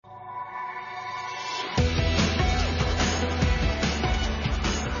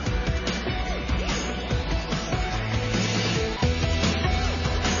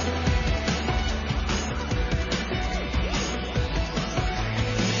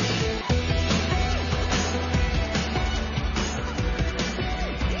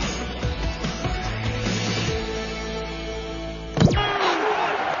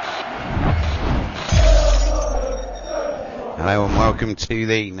Hello and welcome to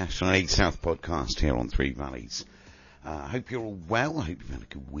the National League South podcast here on Three Valleys. I hope you're all well. I hope you've had a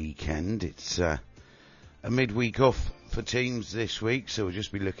good weekend. It's a midweek off for teams this week, so we'll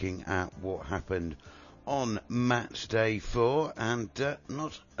just be looking at what happened on match day 4, and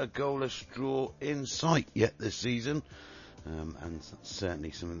not a goalless draw in sight yet this season, and that's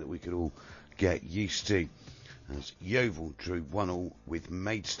certainly something that we could all get used to. As Yeovil drew 1-1 with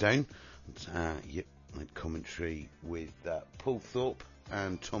Maidstone. I had commentary with Paul Thorpe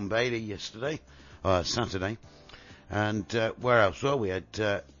and Tom Bailey Saturday. And where else? Well, we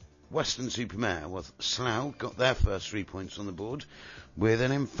had Weston-super-Mare with Slough got their first 3 points on the board with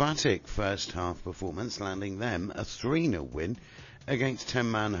an emphatic first half performance, landing them a 3-0 win against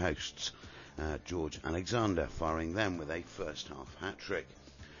 10-man hosts. George Alexander firing them with a first half hat-trick.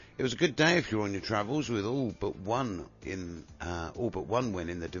 It was a good day if you're on your travels, with all but one win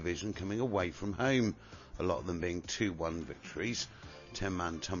in the division coming away from home, a lot of them being 2-1 victories.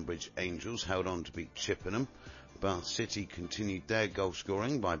 10-man Tunbridge Angels held on to beat Chippenham. Bath City continued their goal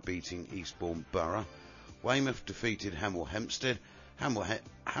scoring by beating Eastbourne Borough. Weymouth defeated Hemel Hempstead.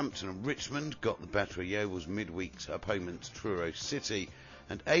 Hampton and Richmond got the better of Yeovil's midweek opponents Truro City,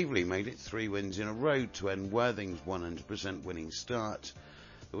 and Aveley made it 3 wins in a row to end Worthing's 100% winning start.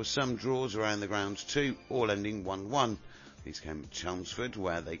 There were some draws around the grounds too, all ending 1-1. These came at Chelmsford,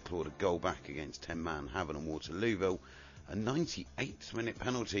 where they clawed a goal back against 10-man Havant and Waterlooville. A 98th minute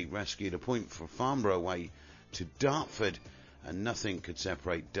penalty rescued a point for Farnborough away to Dartford, and nothing could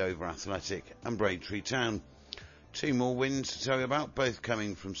separate Dover Athletic and Braintree Town. 2 more wins to tell you about, both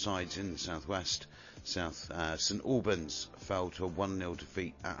coming from sides in the southwest. St Albans fell to a 1-0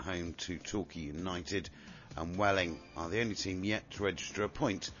 defeat at home to Torquay United, and Welling are the only team yet to register a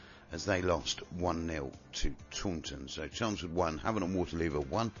point, as they lost 1-0 to Taunton. So Chelmsford 1, Havant and Waterlooville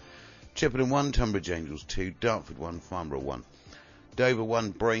 1, Chippenham 1, Tunbridge Angels 2, Dartford 1, Farnborough 1, Dover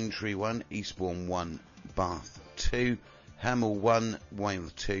 1, Braintree 1, Eastbourne 1, Bath 2, Hemel 1,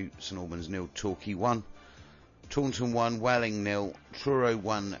 Weymouth 2, St Albans 0, Torquay 1, Taunton 1, Welling 0, Truro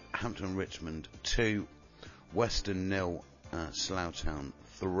 1, Hampton and Richmond 2, Weston 0, Slough Town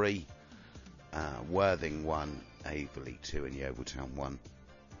 3, Worthing 1, Aveley 2, and Yeovil Town 1.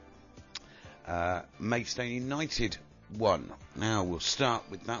 Maidstone United 1. Now we'll start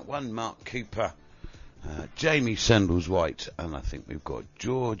with that one. Mark Cooper, Jamie Sendles-White, and I think we've got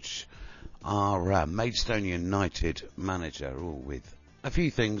George, our Maidstone United manager, all with a few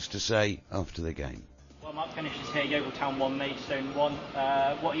things to say after the game. Well, Mark finishes here, Yeovil Town 1, Maidstone 1.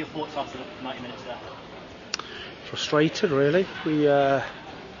 What are your thoughts after the 90 minutes there? Frustrated, really.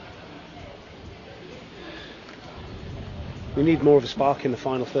 We need more of a spark in the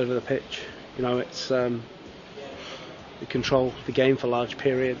final third of the pitch. You know, it's we control the game for large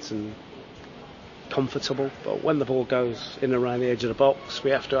periods and comfortable, but when the ball goes in and around the edge of the box,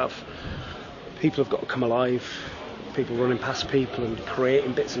 we have to have people have got to come alive, people running past people and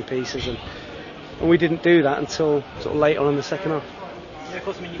creating bits and pieces, and we didn't do that until sort of late on in the second half. Yeah, of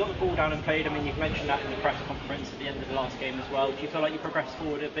course. I mean, you got the ball down and played. I mean, you've mentioned that in the press conference at the end of the last game as well. Do you feel like you progressed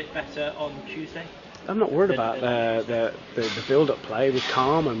forward a bit better on Tuesday? I'm not worried about the build-up play. We're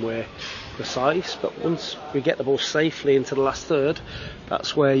calm and we're precise, but once we get the ball safely into the last third,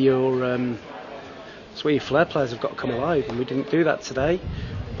 that's where your flair players have got to come alive, and we didn't do that today.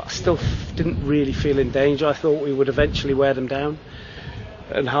 But I still didn't really feel in danger. I thought we would eventually wear them down,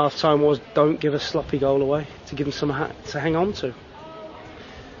 and half-time was don't give a sloppy goal away, to give them some to hang on to.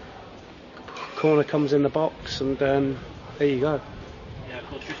 Corner comes in the box, and there you go. Yeah, of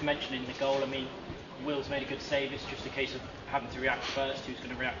course. Just mentioning the goal, I mean, Will's made a good save. It's just a case of having to react first. Who's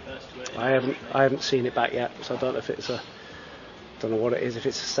going to react first to it? I haven't seen it back yet, so I don't know if don't know what it is. If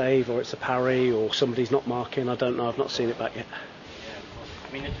it's a save or it's a parry or somebody's not marking, I don't know. I've not seen it back yet. Yeah, of course.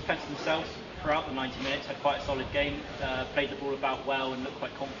 I mean, the defence themselves throughout the 90 minutes had quite a solid game. Played the ball about well and looked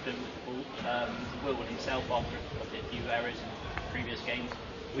quite confident with the ball. Will himself after a few errors in previous games.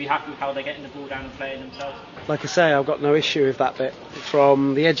 Are we happy with how they're getting the ball down and playing themselves? Like I say, I've got no issue with that bit.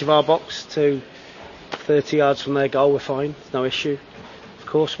 From the edge of our box to 30 yards from their goal, we're fine. There's no issue. Of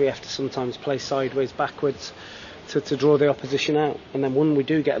course, we have to sometimes play sideways, backwards to draw the opposition out. And then when we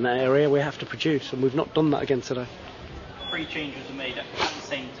do get in that area, we have to produce. And we've not done that again today. 3 changes were made at the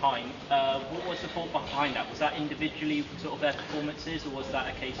same time. What was the thought behind that? Was that individually sort of their performances, or was that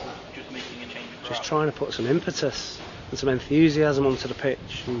a case of just making a change? Just trying to put some impetus and some enthusiasm onto the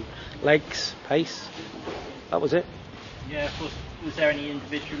pitch, and legs, pace. That was it. Yeah, of course. Was there any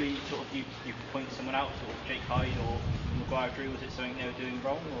individually sort of you could point someone out, sort of Jake Hyde or Maguire Drew? Was it something they were doing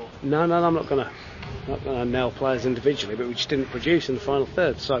wrong? Or? No, I'm not going to nail players individually, but we just didn't produce in the final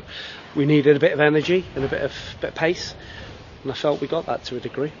third. So we needed a bit of energy and a bit of pace. and I felt we got that to a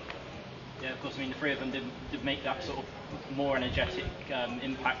degree. Yeah, of course. I mean, the three of them did make that sort of more energetic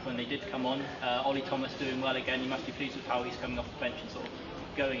impact when they did come on. Ollie Thomas doing well again. You must be pleased with how he's coming off the bench and sort of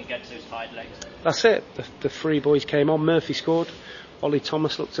going against those tired legs. That's it. The three boys came on. Murphy scored. Ollie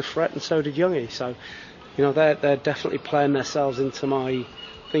Thomas looked a threat, and so did Youngie. So, they're definitely playing themselves into my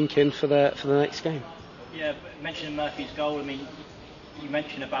thinking for the next game. Yeah, but mentioning Murphy's goal, I mean, you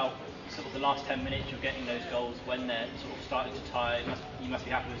mentioned about sort of the last 10 minutes of getting those goals when they're sort of starting to tire. You must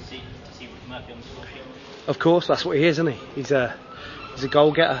be happy to see Murphy on the score sheet. Of course, that's what he is, isn't he? He's a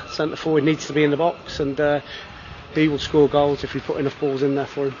goal getter. Centre forward needs to be in the box, and he will score goals if we put enough balls in there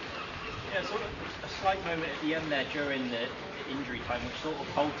for him. Yeah, sort of a slight moment at the end there during the injury time, which sort of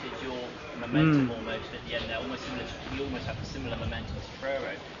halted your momentum almost at the end there. You almost had a similar momentum to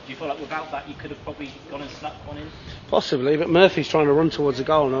Ferrero. Do you feel like without that you could have probably gone and snuck one in? Possibly, but Murphy's trying to run towards the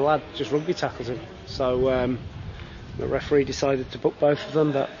goal and the lad just rugby tackles him. So the referee decided to book both of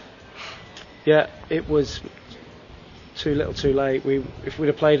them. But yeah, it was too little too late. If we'd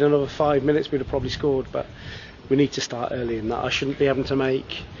have played another 5 minutes we'd have probably scored, but we need to start early in that. I shouldn't be having to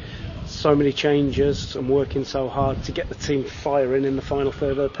make so many changes and working so hard to get the team firing in the final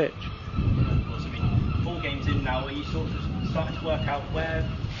third of the pitch. Of course, I mean, 4 games in now, are you sort of starting to work out where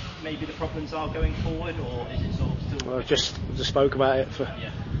maybe the problems are going forward, or is it sort of still... Well, I just spoke about it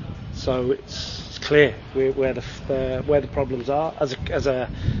so it's clear where the problems are as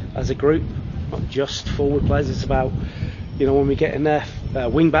a group, not just forward players. It's about when we get in there,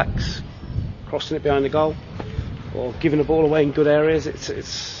 wing backs crossing it behind the goal or giving the ball away in good areas.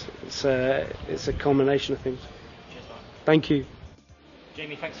 It's a combination of things. Cheers, Mark. Thank you.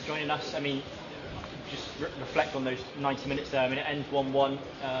 Jamie, thanks for joining us. I mean, just reflect on those 90 minutes there. I mean, it ends 1-1.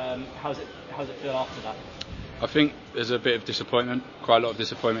 How's it feel after that? I think there's a bit of disappointment, quite a lot of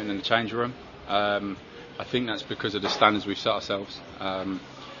disappointment in the change room. I think that's because of the standards we've set ourselves.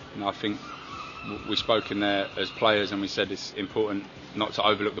 I think we spoke in there as players and we said it's important not to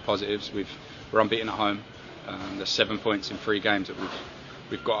overlook the positives. We're unbeaten at home. There's 7 points in 3 games that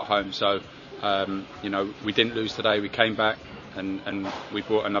we've got at home. So, we didn't lose today. We came back and we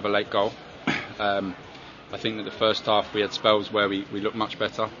brought another late goal. I think that the first half we had spells where we looked much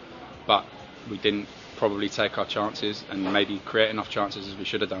better, but we didn't probably take our chances and maybe create enough chances as we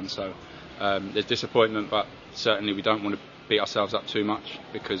should have done. So there's disappointment, but certainly we don't want to beat ourselves up too much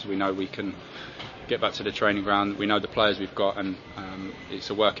because we know we can get back to the training ground. We know the players we've got, and it's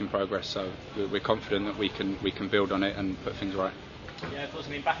a work in progress. So we're confident that we can build on it and put things right. Yeah, of course. I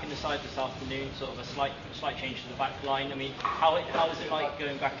mean, back in the side this afternoon, sort of a slight change to the back line. I mean, how is it like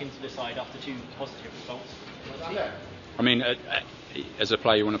going back into the side after 2 positive results? I mean, as a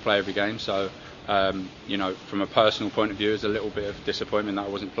player, you want to play every game. So, from a personal point of view, there's a little bit of disappointment that I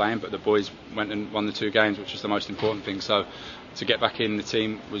wasn't playing. But the boys went and won the 2 games, which was the most important thing. So, to get back in the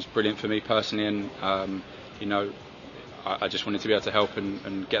team was brilliant for me personally, and I just wanted to be able to help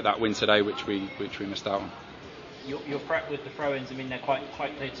and get that win today, which we missed out on. Your threat with the throw-ins, I mean, they're quite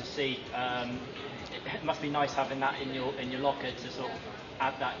clear to see. It must be nice having that in your locker to sort of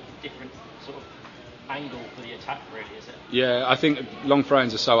add that different sort of angle for the attack, really, is it? Yeah, I think long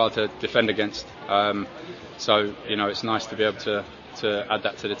throw-ins are so hard to defend against. So it's nice to be able to add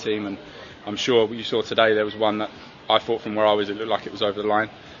that to the team. And I'm sure what you saw today, there was one that I thought from where I was, it looked like it was over the line.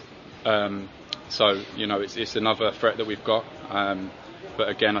 So it's another threat that we've got. But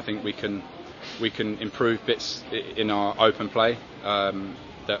again, I think we can improve bits in our open play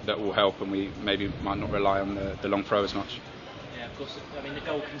that will help, and we maybe might not rely on the long throw as much. Yeah, of course. I mean, the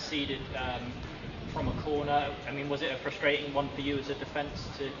goal conceded from a corner. I mean, was it a frustrating one for you as a defence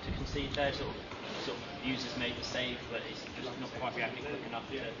to concede there? Sort of users made the save, but it's just not quite reacting quick enough.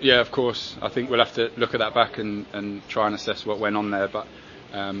 Yeah, of course. I think we'll have to look at that back and try and assess what went on there. But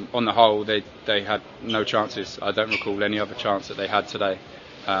on the whole, they had no chances. I don't recall any other chance that they had today.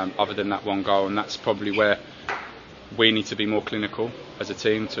 Other than that one goal, and that's probably where we need to be more clinical as a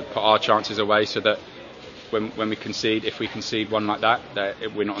team to put our chances away, so that when we concede, if we concede one like that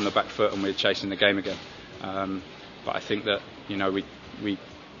we're not on the back foot and we're chasing the game again. But I think that we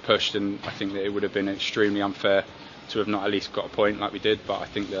pushed, and I think that it would have been extremely unfair to have not at least got a point like we did. But I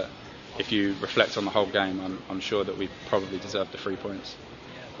think that if you reflect on the whole game, I'm sure that we probably deserved the 3 points.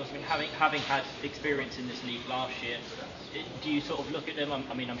 Yeah, of course. I mean, having had experience in this league last year, do you sort of look at them?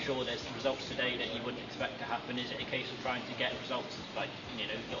 I mean, I'm sure there's results today that you wouldn't expect to happen. Is it a case of trying to get results like,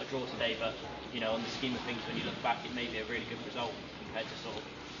 not a draw today, but, on the scheme of things, when you look back, it may be a really good result compared to sort of,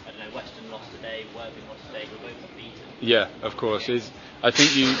 I don't know, Western lost today, Worthing lost today, we're both unbeaten. Yeah, of course. I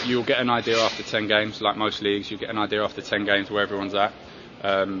think you'll get an idea after 10 games, like most leagues, you get an idea after 10 games where everyone's at.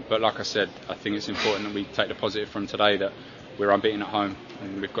 But like I said, I think it's important that we take the positive from today, that we're unbeaten at home,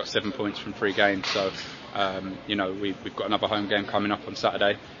 and we've got 7 points from 3 games. So we've got another home game coming up on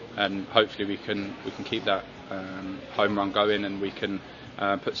Saturday, and hopefully we can keep that home run going, and we can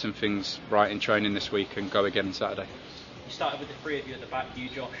put some things right in training this week and go again on Saturday. You started with the 3 of you at the back, you,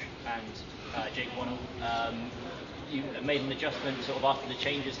 Josh, and Jake Wonnell. You made an adjustment sort of after the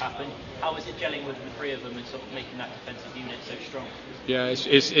changes happened. How is it gelling with the 3 of them and sort of making that defensive unit so strong? Yeah,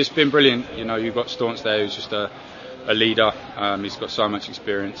 it's been brilliant. You've got Staunce there, who's just a leader. He's got so much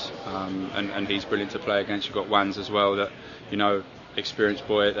experience, and he's brilliant to play against. You've got Wans as well, that experienced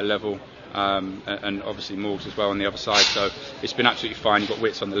boy at the level, and obviously Morgs as well on the other side. So it's been absolutely fine. You've got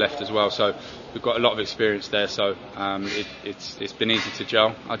Wits on the left as well. So we've got a lot of experience there. So it's been easy to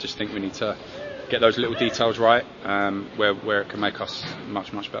gel. I just think we need to get those little details right, where it can make us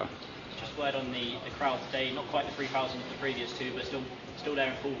much better. Just word on the crowd today, not quite the 3,000 of the previous 2, but still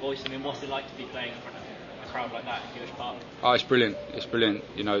there in full voice. I mean, what's it like to be playing in front of a crowd like that at Huish Park? Oh, it's brilliant. It's brilliant.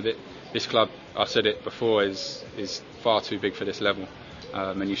 This club, I said it before, is far too big for this level,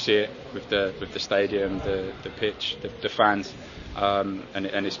 and you see it with the stadium, the pitch, the fans, and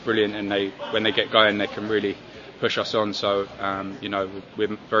it's brilliant. And when they get going, they can really push us on. So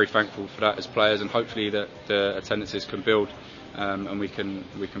we're very thankful for that as players, and hopefully that the attendances can build, and we can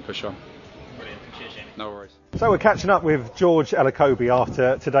push on. Brilliant. Cheers, Jamie. No worries. So we're catching up with George Elokobi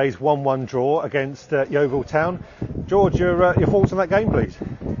after today's 1-1 draw against Yeovil Town. George, your thoughts on that game, please?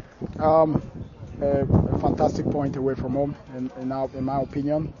 A fantastic point away from home, in my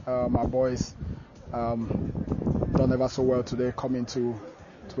opinion. My boys done ever so well today, coming to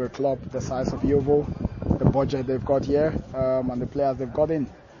a club the size of Yeovil, the budget they've got here, and the players they've got in,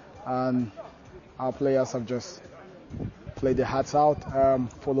 and our players have just played their hearts out,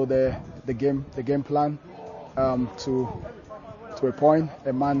 follow the game plan to a point.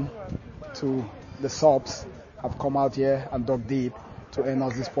 A man to the subs have come out here and dug deep to earn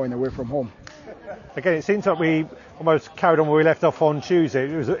us this point away from home. Again, it seems like we almost carried on where we left off on Tuesday.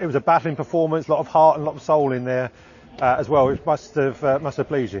 It was a battling performance, a lot of heart and a lot of soul in there as well, which must have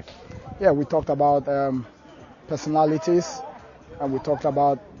pleased you. Yeah, we talked about personalities, and we talked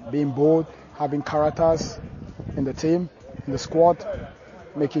about being bold, having characters in the team, in the squad,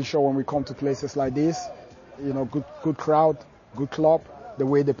 making sure when we come to places like this, good crowd, good club, the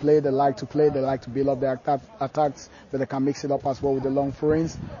way they play, they like to build up their attacks, but they can mix it up as well with the long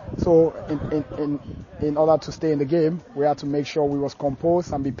throw-ins. So in order to stay in the game, we had to make sure we was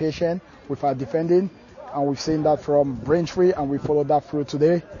composed and be patient with our defending, and we've seen that from Braintree, and we followed that through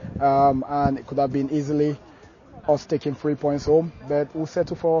today, and it could have been easily us taking 3 points home, but we'll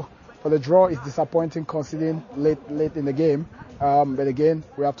settle for the draw. It's disappointing conceding late in the game, but again,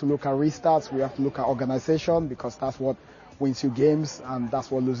 we have to look at restarts, we have to look at organisation, because that's what wins you games and that's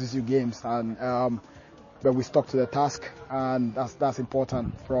what loses you games, and but we stuck to the task, and that's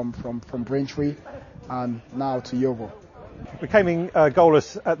important from Braintree and now to Yeovil. We came in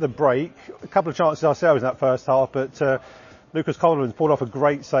goalless at the break, a couple of chances ourselves in that first half, but Lucas Coleman's pulled off a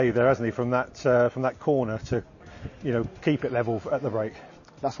great save there, hasn't he, from that corner to keep it level at the break.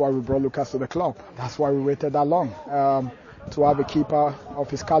 That's why we brought Lucas to the club. That's why we waited that long, to have a keeper of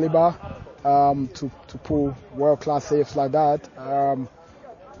his caliber, to pull world-class saves like that,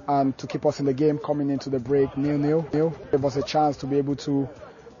 and to keep us in the game coming into the break 0-0. Gave us a chance to be able to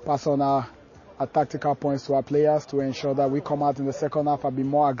pass on our tactical points to our players to ensure that we come out in the second half and be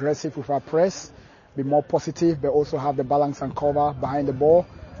more aggressive with our press, be more positive, but also have the balance and cover behind the ball.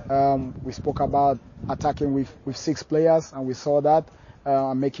 We spoke about attacking with 6 players, and we saw that,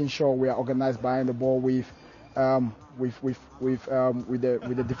 and making sure we are organised behind the ball with the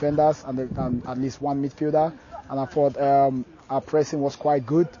defenders and at least one midfielder. And I thought our pressing was quite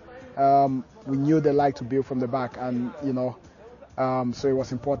good. We knew they like to build from the back, and so it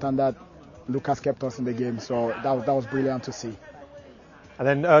was important that Lucas kept us in the game. So that was brilliant to see. And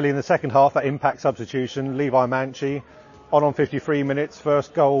then early in the second half, that impact substitution, Levi Manchi on 53 minutes,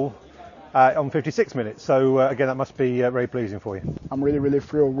 first goal on 56 minutes. So again, that must be very pleasing for you. I'm really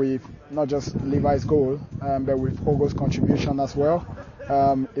thrilled with not just Levi's goal, but with Ogo's contribution as well.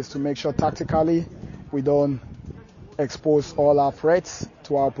 Is to make sure tactically we don't expose all our threats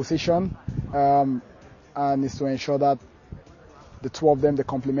to our opposition, and is to ensure that the two of them, they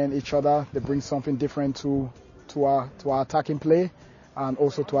complement each other. They bring something different to our attacking play and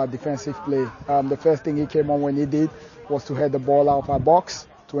also to our defensive play. The first thing he came on when he did was to head the ball out of our box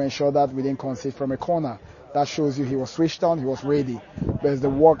to ensure that we didn't concede from a corner. That shows you he was switched on, he was ready. There's the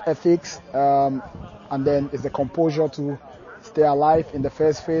work ethics, and then it's the composure to stay alive in the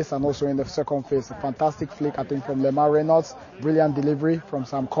first phase and also in the second phase. A fantastic flick, I think, from Lemar Reynolds. Brilliant delivery from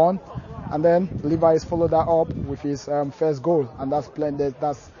Sam Corn. And then Levi's followed that up with his first goal, and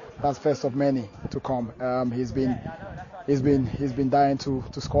that's first of many to come. He's been dying to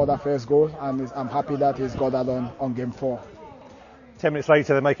score that first goal, and I'm happy that he's got that on game 4. 10 minutes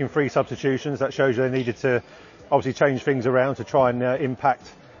later, they're making 3 substitutions. That shows you they needed to obviously change things around to try and impact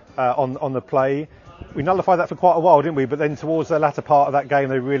on the play. We nullified that for quite a while, didn't we? But then towards the latter part of that game,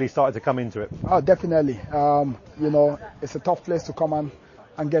 they really started to come into it. Oh, definitely. It's a tough place to come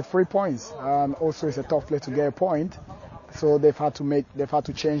and get 3 points, and also it's a tough place to get a point. So they've had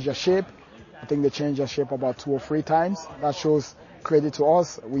to change their shape. I think they changed their shape about 2 or 3 times. That shows credit to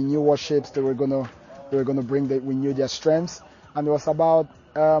us. We knew what shapes they were gonna bring. We knew their strengths, and it was about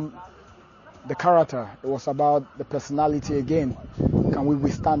the character. It was about the personality again. Can we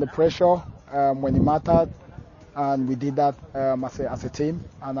withstand the pressure when it mattered? And we did that as a team.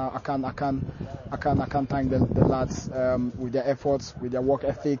 And I can't thank the lads with their efforts, with their work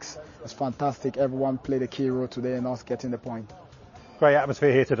ethics. It's fantastic. Everyone played a key role today in us getting the point. Great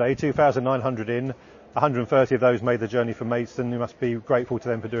atmosphere here today. 2,900 in. 130 of those made the journey from Maidstone. You must be grateful to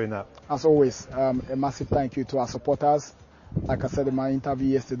them for doing that. As always, a massive thank you to our supporters. Like I said in my interview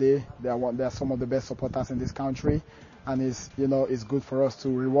yesterday, they are some of the best supporters in this country, and it's good for us to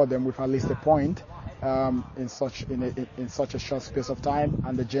reward them with at least a point in such a short space of time.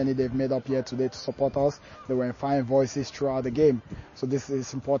 And the journey they've made up here today to support us, they were in fine voices throughout the game. So this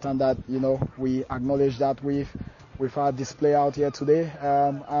is important that we acknowledge that with our display out here today.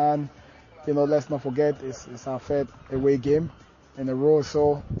 And let's not forget it's our 3rd away game in a row.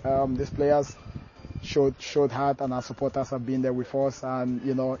 So these players showed heart, and our supporters have been there with us, and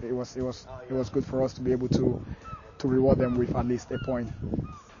it was good for us to be able to reward them with at least a point.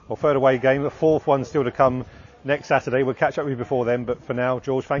 Well, 3rd away game, a 4th one still to come next Saturday. We'll catch up with you before then, but for now,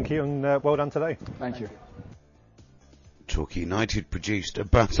 George, thank you, and well done today. Thank you. Torquay United produced a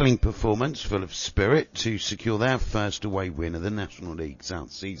battling performance full of spirit to secure their first away win of the National League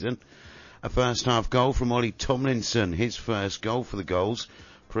South season. A first half goal from Ollie Tomlinson, his first goal for the Goals,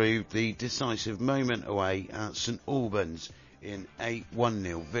 proved the decisive moment away at St Albans in a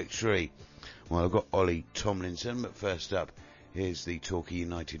 1-0 victory. Well, I've got Ollie Tomlinson, but first up, here's the Torquay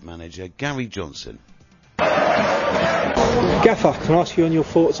United manager, Gary Johnson. Gaffer, can I ask you on your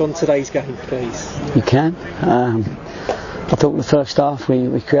thoughts on today's game, please? You can. I thought the first half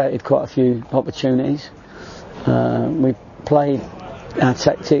we created quite a few opportunities. We played our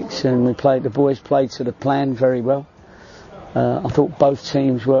tactics, and the boys played to the plan very well. I thought both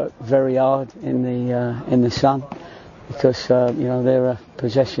teams worked very hard in the sun, because they're a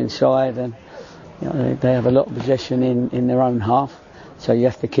possession side, and they have a lot of possession in their own half. So you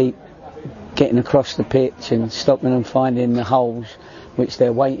have to keep getting across the pitch and stopping them finding the holes which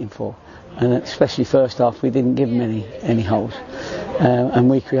they're waiting for. And especially first half, we didn't give them any holes, and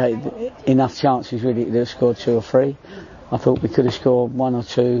we created enough chances really to have scored 2 or 3. I thought we could have scored 1 or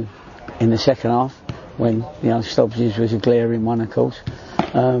 2 in the second half, when stoppages was a glaring one, of course.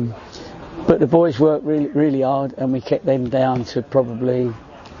 But the boys worked really, really hard, and we kept them down to probably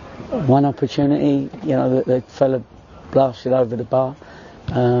 1 opportunity. The fella blasted over the bar.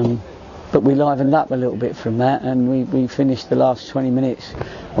 But we livened up a little bit from that, and we finished the last 20 minutes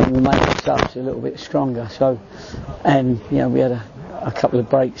when we made the subs a little bit stronger. So, and we had a couple of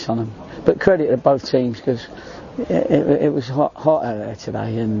breaks on them. But credit to both teams, because it was hot out there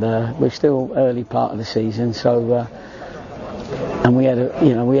today, and we're still early part of the season. So, and we had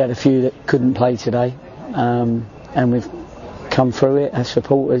a few that couldn't play today, and we've come through it. Our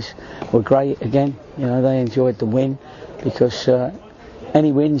supporters were great again. They enjoyed the win, because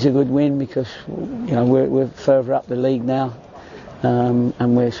any win's a good win, because we're further up the league now,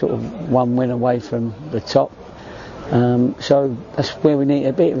 and we're sort of 1 win away from the top. So that's where we need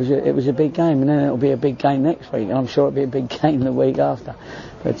to be. It was a big game, and then it'll be a big game next week, and I'm sure it'll be a big game the week after.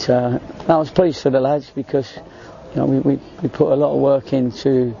 But I was pleased for the lads, because we put a lot of work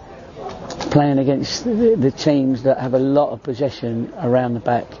into playing against the teams that have a lot of possession around the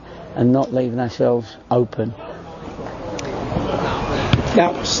back and not leaving ourselves open.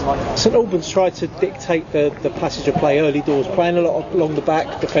 Now, St Albans tried to dictate the passage of play early doors, playing a lot along the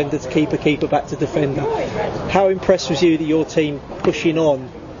back, defender to keeper back to defender. How impressed was you that your team pushing on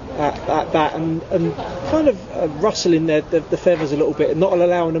at that and kind of rustling the feathers a little bit, and not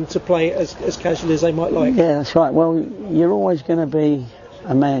allowing them to play as casually as they might like? Yeah, that's right. Well, you're always going to be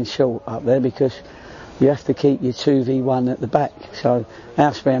a man short up there, because you have to keep your 2v1 at the back. So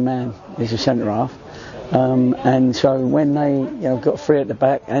our spare man is a centre half. And so when they got 3 at the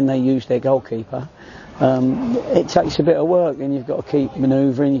back and they used their goalkeeper, it takes a bit of work, and you've got to keep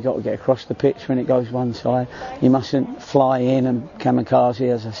manoeuvring. You've got to get across the pitch when it goes one side. You mustn't fly in and kamikaze,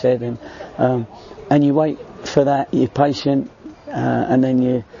 as I said, and you wait for that. You're patient, and then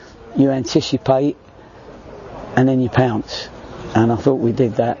you anticipate, and then you pounce. And I thought we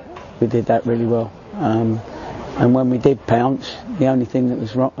did that. We did that really well. And when we did pounce, the only thing that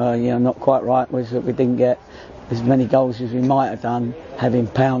was not quite right was that we didn't get as many goals as we might have done, having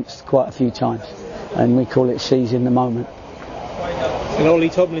pounced quite a few times. And we call it seizing the moment. And Ollie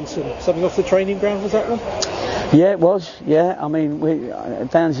Tomlinson, something off the training ground, was that one? Yeah, it was. Yeah, I mean,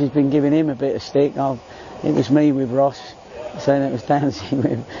 Downsy's been giving him a bit of stick. It was me with Ross, saying it was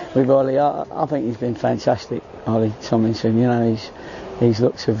Downsy with Ollie. I think he's been fantastic, Ollie Tomlinson. You know, he's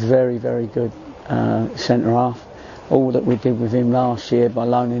looked a very, very good centre half. All that we did with him last year by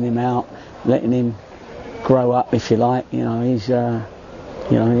loaning him out, letting him grow up, if you like. You know, he's a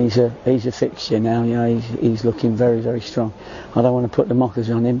fixture now. You know, he's looking very, very strong. I don't want to put the mockers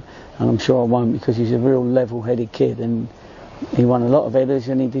on him, and I'm sure I won't, because he's a real level-headed kid, and he won a lot of headers,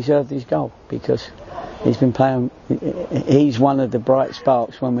 and he deserved his goal because he's been playing. He's one of the bright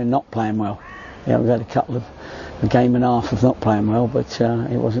sparks when we're not playing well. Yeah, we've had a game and a half of not playing well, but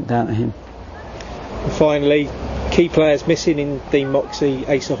it wasn't down to him. And finally, key players missing in Dean Moxey,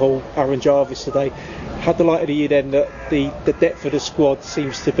 Asa Hall, Aaron Jarvis today. How delighted are you then that the depth of the squad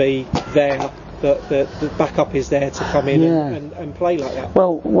seems to be there, that the backup is there to come in and play like that?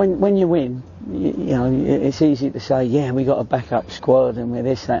 Well, when you win, you know, it's easy to say, yeah, we got a backup squad and we're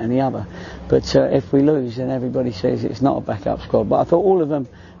this, that and the other. But if we lose, then everybody says it's not a backup squad. But I thought all of them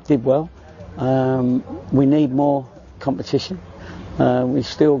did well. We need more competition. We've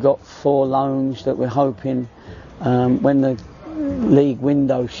still got 4 loans that we're hoping, when the league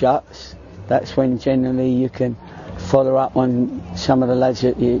window shuts, that's when generally you can follow up on some of the lads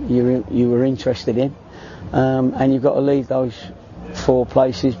that you were interested in, and you've got to leave those 4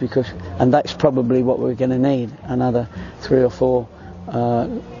 places and that's probably what we're going to need, another 3 or 4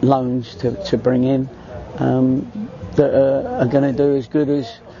 loans to bring in that are going to do as good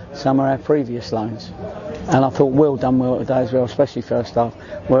as some of our previous loans. And I thought Will done well today as well, especially first half.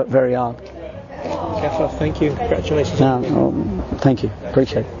 Worked very hard. Gaffer, thank you. Congratulations. Thank you.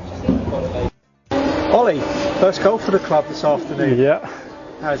 Appreciate it. Ollie, first goal for the club this afternoon. Yeah.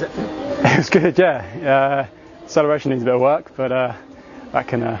 How is it? It was good, yeah. Celebration needs a bit of work, but that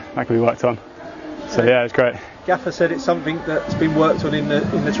can be worked on. So yeah, it was great. Gaffer said it's something that's been worked on in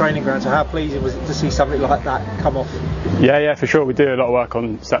the training ground. So how pleasing was it to see something like that come off? Yeah, for sure. We do a lot of work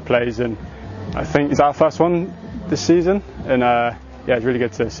on set plays, and I think it's our first one this season, and it's really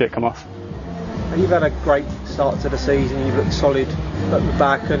good to see it come off. You've had a great start to the season. You've looked solid at the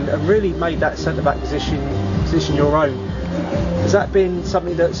back and really made that centre back position your own. Has that been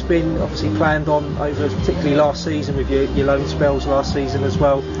something that's been obviously planned on over, particularly last season with your loan spells last season as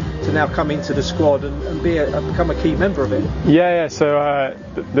well, to now come into the squad and become a key member of it? Yeah. So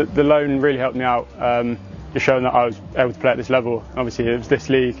the loan really helped me out, just showing that I was able to play at this level. Obviously, it was this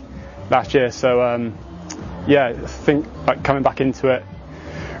league last year, so I think coming back into it,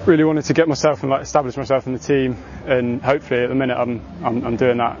 really wanted to get myself and establish myself in the team, and hopefully at the minute I'm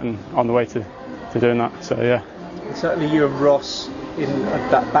doing that and on the way to doing that. So yeah. And certainly you and Ross in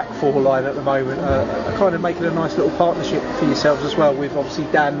that back 4 line at the moment are kind of making a nice little partnership for yourselves as well, with obviously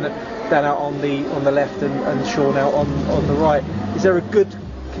Dan out on the left and Sean out on the right. Is there a good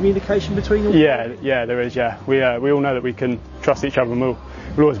communication between you? Yeah, there is. Yeah, we all know that we can trust each other, and we'll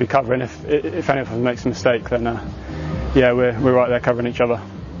always be covering. If any of us makes a mistake, then we're right there covering each other.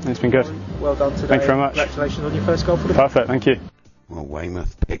 It's been good. Well done today. Thank you very much. Congratulations on your first goal for the club. Perfect, thank you. Well,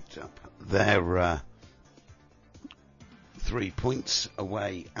 Weymouth picked up their 3 points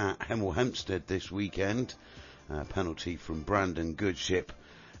away at Hemel Hempstead this weekend. Penalty from Brandon Goodship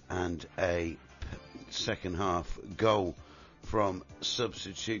and a second half goal from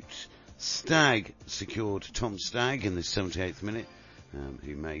substitute Stagg secured Tom Stagg in the 78th minute,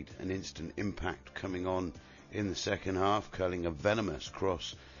 who made an instant impact coming on in the second half, curling a venomous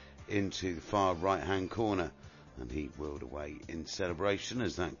cross into the far right hand corner, and he whirled away in celebration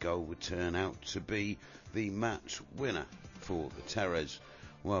as that goal would turn out to be the match winner for the Terrors.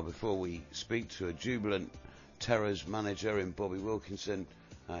 Well, before we speak to a jubilant Terrors manager in Bobby Wilkinson,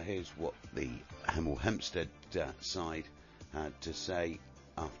 here's what the Hemel Hempstead side had to say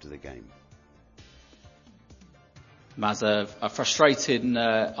after the game. Maz, a frustrating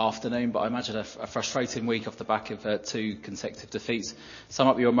afternoon, but I imagine a frustrating week off the back of 2 consecutive defeats. Sum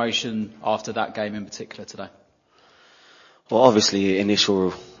up your emotion after that game in particular today. Well, obviously,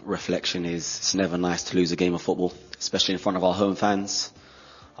 initial reflection is it's never nice to lose a game of football, especially in front of our home fans.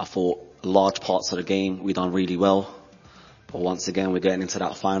 I thought large parts of the game we done really well. But once again, we're getting into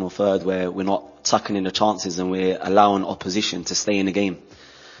that final third where we're not tucking in the chances and we're allowing opposition to stay in the game.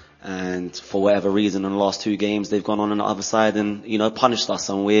 And for whatever reason, in the last 2 games, they've gone on the other side and, punished us.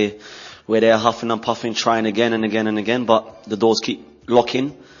 And we're there huffing and puffing, trying again and again and again, but the doors keep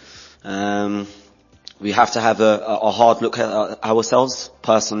locking. We have to have a hard look at ourselves.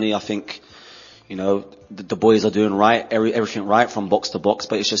 Personally, I think, the boys are doing right, everything right from box to box,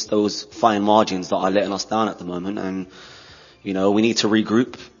 but it's just those fine margins that are letting us down at the moment. And, we need to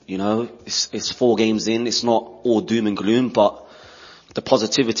regroup. It's 4 games in. It's not all doom and gloom, but the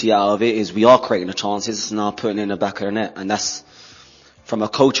positivity out of it is we are creating the chances. It's now putting it in the back of the net. And that's, from a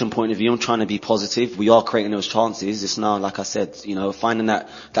coaching point of view, I'm trying to be positive. We are creating those chances. It's now, like I said, finding that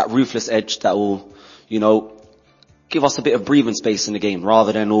ruthless edge that will, give us a bit of breathing space in the game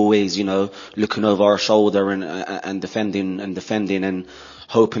rather than always, looking over our shoulder and defending and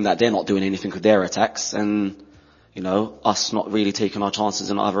hoping that they're not doing anything with their attacks and, us not really taking our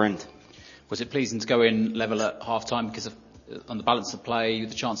chances on the other end. Was it pleasing to go in level at half time because of, on the balance of play,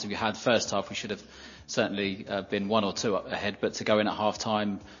 the chances we had first half, we should have certainly been 1 or 2 up ahead, but to go in at half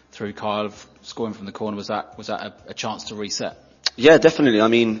time through Kyle scoring from the corner, was that a chance to reset? Yeah, definitely. I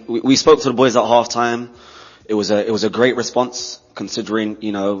mean, we spoke to the boys at half time. It was a great response considering,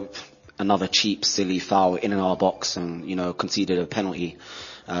 another cheap, silly foul in our box and, conceded a penalty.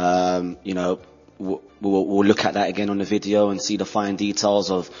 We'll look at that again on the video and see the fine details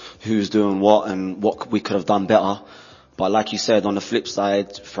of who's doing what and what we could have done better. But like you said, on the flip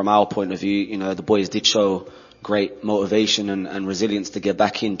side, from our point of view, the boys did show great motivation and resilience to get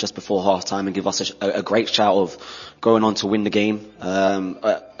back in just before half time and give us a great shout of going on to win the game.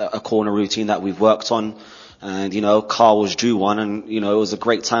 A corner routine that we've worked on. And, Carl was due one and, it was a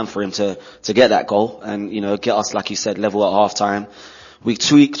great time for him to get that goal and, get us, like you said, level at half time. We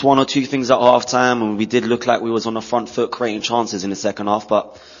tweaked 1 or 2 things at half time and we did look like we was on the front foot creating chances in the second half.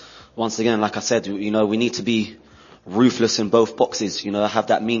 But once again, like I said, we need to be ruthless in both boxes, have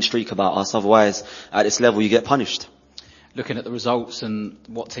that mean streak about us. Otherwise, at this level, you get punished. Looking at the results and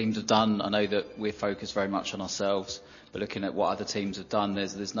what teams have done, I know that we're focused very much on ourselves, but looking at what other teams have done,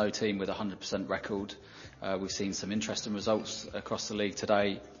 there's no team with a 100% record. We've seen some interesting results across the league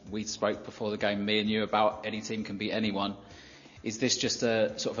today. We spoke before the game, me and you, about any team can beat anyone. Is this just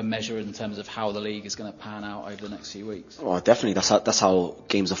a sort of a measure in terms of how the league is going to pan out over the next few weeks? Well, definitely. That's how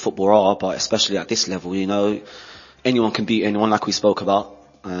games of football are, but especially at this level, anyone can beat anyone, like we spoke about.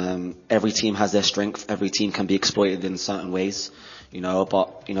 Every team has their strength. Every team can be exploited in certain ways,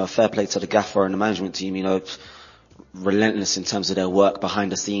 but, fair play to the gaffer and the management team, relentless in terms of their work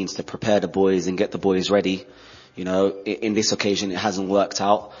behind the scenes to prepare the boys and get the boys ready. In this occasion, it hasn't worked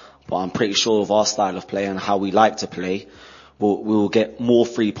out, but I'm pretty sure with our style of play and how we like to play, we'll get more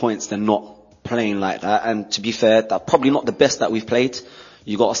 3 points than not playing like that. And to be fair, that's probably not the best that we've played.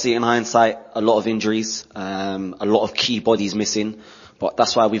 You got to see in hindsight a lot of injuries, a lot of key bodies missing. But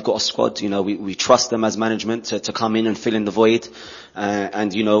that's why we've got a squad. We trust them as management to come in and fill in the void,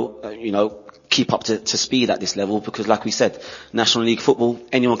 and keep up to speed at this level. Because, like we said, National League football,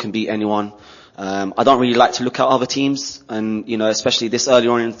 anyone can beat anyone. I don't really like to look at other teams, and especially this early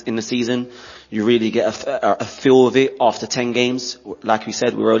on in the season, you really get a feel of it after 10 games. Like we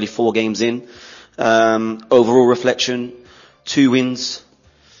said, we're only 4 games in. Overall reflection: 2 wins,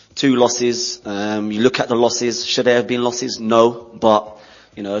 2 losses. You look at the losses. Should there have been losses? No. But,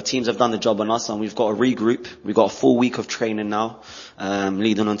 teams have done the job on us and we've got to regroup. We've got a full week of training now,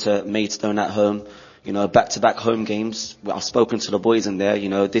 leading on to Maidstone at home. Back-to-back home games. I've spoken to the boys in there.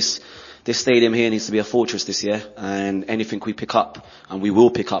 This stadium here needs to be a fortress this year, and anything we pick up, and we will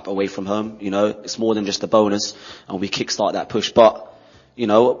pick up away from home, it's more than just a bonus, and we kickstart that push. But,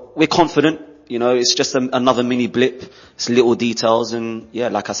 we're confident. It's just another mini blip. It's little details, and yeah,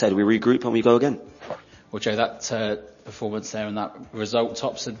 like I said, we regroup and we go again. Well, Joe, that performance there and that result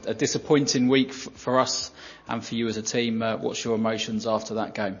tops a disappointing week for us and for you as a team. What's your emotions after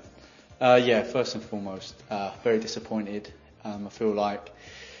that game? First and foremost, very disappointed. I feel like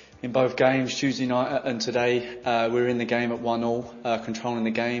in both games, Tuesday night and today, we were in the game at 1-1, controlling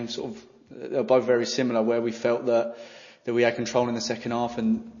the game. They're both very similar, where we felt that we had control in the second half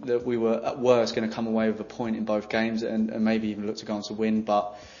and that we were at worst going to come away with a point in both games and maybe even look to go on to win.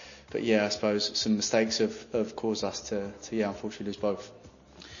 But yeah, I suppose some mistakes have caused us to unfortunately lose both.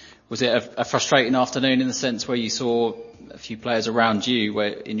 Was it a frustrating afternoon in the sense where you saw a few players around you, where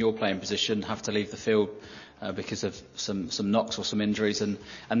in your playing position, have to leave the field because of some knocks or some injuries, and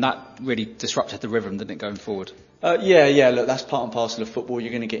that really disrupted the rhythm, didn't it, going forward? Yeah. Look, that's part and parcel of football.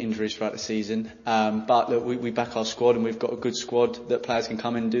 You're going to get injuries throughout the season, but look, we back our squad, and we've got a good squad that players can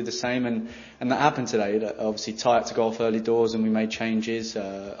come in and do the same, and that happened today. Obviously, Ty had to go off early doors, and we made changes.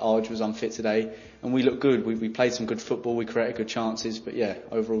 Arj was unfit today, and we looked good. We played some good football. We created good chances, but yeah,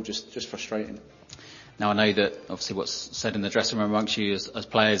 overall just frustrating. Now, I know that obviously what's said in the dressing room amongst you as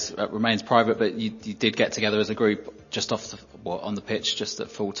players remains private, but you did get together as a group just on the pitch, just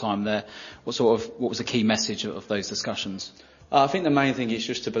at full time there. What was the key message of those discussions? I think the main thing is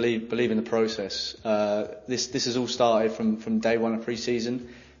just to believe in the process. This has all started from day one of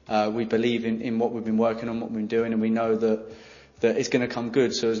pre-season. We believe in what we've been working on, what we've been doing, and we know that it's going to come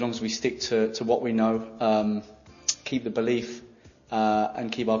good. So as long as we stick to what we know, keep the belief,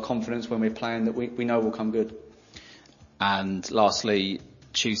 and keep our confidence when we're playing, that we know will come good. And lastly,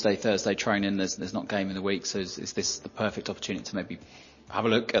 Tuesday, Thursday training, there's not game in the week, so is this the perfect opportunity to maybe have a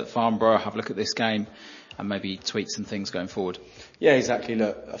look at Farnborough, have a look at this game, and maybe tweak some things going forward? Yeah, exactly.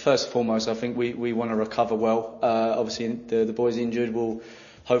 Look, first and foremost, I think we want to recover well. Obviously, the boys injured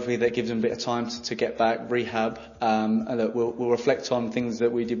hopefully that gives them a bit of time to get back, rehab, and that we'll reflect on things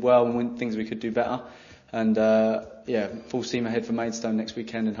that we did well and things we could do better. And full steam ahead for Maidstone next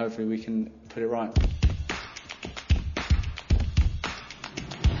weekend, and hopefully we can put it right.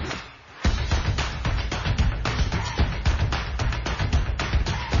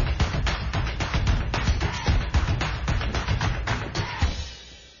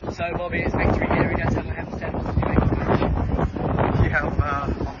 So Bobby, it's victory here against Hempstead. Yeah,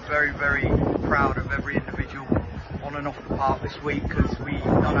 I'm very, very proud of every individual on and off the park this week, because we've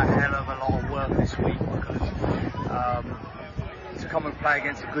done a hell of a lot of work this week, because to come and play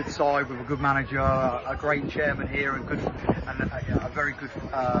against a good side with a good manager, a great chairman here, and a very good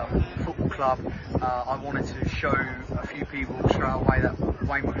football club, I wanted to show a few people straight away that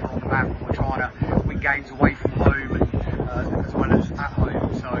Weymouth are on the map, and we're trying to win games away from home and as well as at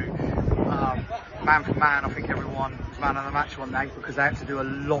home. So man for man, I think everyone was man of the match one day, because they had to do a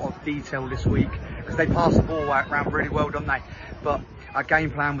lot of detail this week, because they passed the ball around really well, don't they? But our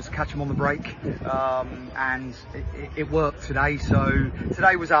game plan was to catch them on the break, and it worked today. So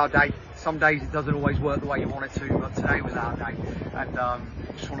today was our day. Some days it doesn't always work the way you want it to, but today was our day. And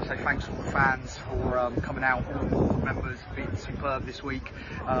just want to say thanks to all the fans for coming out, all the board members being superb this week.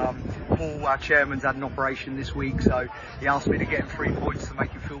 Paul, our chairman's had an operation this week, so he asked me to get him 3 points to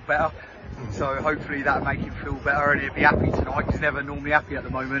make him feel better. So hopefully that'll make him feel better, and he'll be happy tonight. He's never normally happy at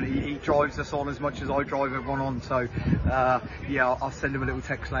the moment. He drives us on as much as I drive everyone on. So I'll send him a little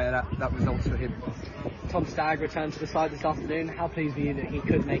text later. That results for him. Tom Stagg returned to the side this afternoon. How pleased were you that he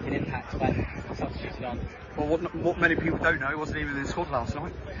could make an impact when substituted on? Well, what many people don't know, he wasn't even in the squad last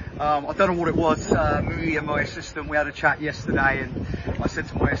night. I don't know what it was. Me and my assistant, we had a chat yesterday, and I said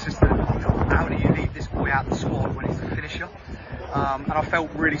to my assistant, how do you leave this boy out of the squad when he's a finisher? And I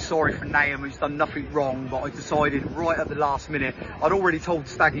felt really sorry for Nahum, who's done nothing wrong, but I decided right at the last minute. I'd already told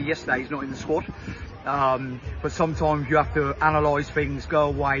Staggy yesterday he's not in the squad. But sometimes you have to analyse things, go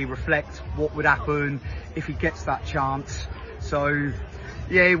away, reflect what would happen if he gets that chance. So,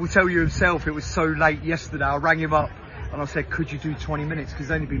 yeah, he will tell you himself, it was so late yesterday. I rang him up and I said, could you do 20 minutes? Because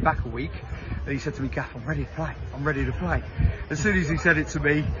he's only been back a week. And he said to me, Gaff, I'm ready to play. I'm ready to play. As soon as he said it to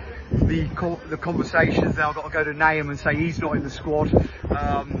me, the conversations, now I've got to go to Nahum and say he's not in the squad.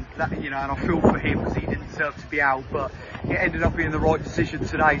 And I feel for him, because he didn't deserve to be out, but it ended up being the right decision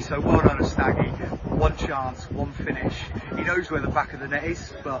today. So well done to Staggy. One chance, one finish. He knows where the back of the net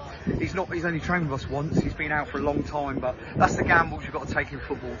is, but he's only trained with us once. He's been out for a long time, but that's the gambles you've got to take in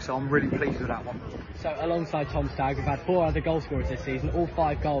football. So I'm really pleased with that one. So alongside Tom Stagg, we've had 4 other goal scorers this season, all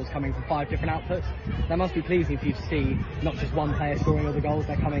 5 goals coming from 5 different outputs. That must be pleasing for you to see not just one player scoring all the goals,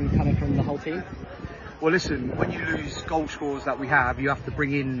 they're coming from the whole team. Well, listen, when you lose goal scorers that we have, you have to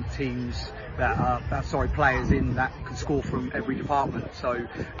bring in teams players in that can score from every department. So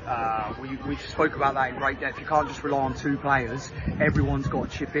we spoke about that in great depth. You can't just rely on 2 players. Everyone's got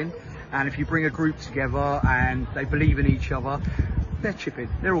to chip in. And if you bring a group together and they believe in each other, they're chipping.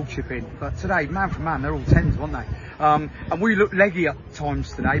 They're all chipping. But today, man for man, they're all 10s, weren't they? And we looked leggy at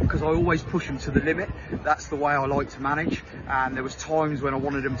times today, because I always push them to the limit. That's the way I like to manage. And there was times when I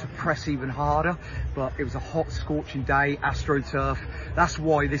wanted them to press even harder, but it was a hot, scorching day, AstroTurf. That's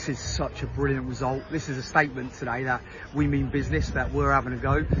why this is such a brilliant result. This is a statement today that we mean business, that we're having a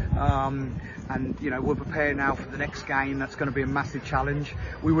go. And we're prepared now for the next game. That's going to be a massive challenge.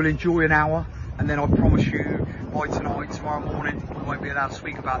 We will enjoy an hour. And then I promise you, by tonight, tomorrow morning, we won't be allowed to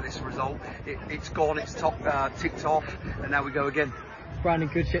speak about this result. It's gone, it's ticked off, and now we go again. Brandon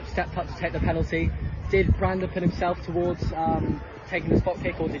Goodship stepped up to take the penalty. Did Brandon put himself towards taking the spot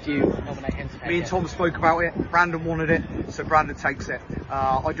kick, or did you nominate him to take it? Me and Tom spoke about it. Brandon wanted it, so Brandon takes it.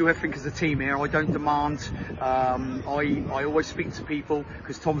 I do everything as a team here. I don't demand. I always speak to people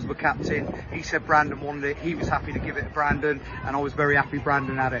because Tom's my captain. He said Brandon wanted it. He was happy to give it to Brandon, and I was very happy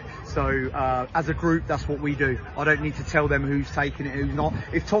Brandon had it. So as a group, that's what we do. I don't need to tell them who's taking it, who's not.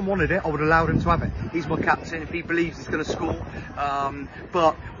 If Tom wanted it, I would have allowed him to have it. He's my captain. If he believes he's going to score,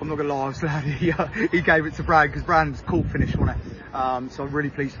 but I'm not going to lie, I was glad he gave it to Brad because Brandon's cool finish on it. So I'm really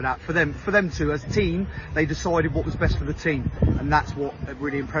pleased for that. For them too, as a team, they decided what was best for the team, and that's what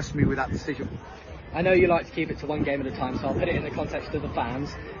really impressed me with that decision. I know you like to keep it to one game at a time, so I'll put it in the context of the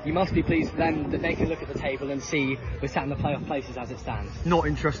fans. You must be pleased then that they can look at the table and see we're sat in the playoff places as it stands. Not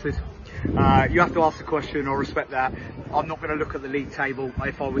interested. You have to ask the question, I respect that. I'm not going to look at the league table.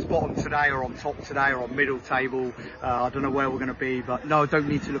 If I was bottom today or on top today or on middle table, I don't know where we're going to be, but no, I don't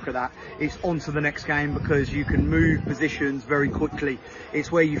need to look at that. It's on to the next game because you can move positions very quickly.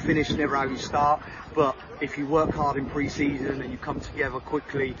 It's where you finish, never how you start. But if you work hard in pre-season and you come together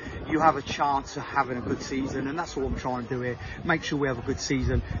quickly, you have a chance of having a good season, and that's what I'm trying to do here. Make sure we have a good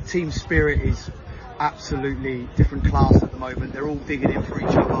season. Team spirit is absolutely different class at the moment. They're all digging in for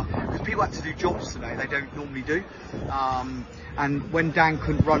each other because people had to do jobs today they don't normally do. And when Dan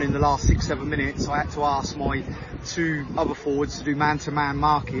couldn't run in the last 6-7 minutes, I had to ask my two other forwards to do man-to-man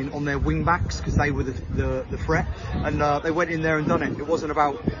marking on their wing backs because they were the threat, and they went in there and done it. It wasn't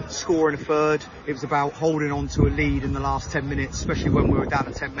about scoring a third, it was about holding on to a lead in the last 10 minutes, especially when we were down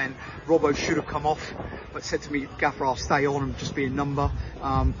to 10 men. Robbo should have come off, but said to me, Gaffer, I'll stay on and just be a number,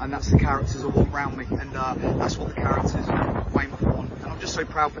 and that's the characters I want round me, and that's what the characters of Weymouth want. And I'm just so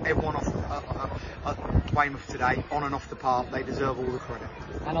proud for everyone at Weymouth today, on and off the park. They deserve all the credit.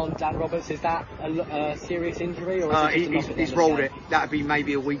 And on Dan Roberts, is that a serious injury, or is it just he's rolled it? That'd be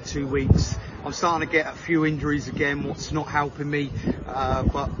maybe a week, 2 weeks. I'm starting to get a few injuries again, what's not helping me,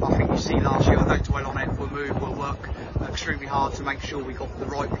 but I think you see last year, I don't dwell on it, we'll work extremely hard to make sure we got the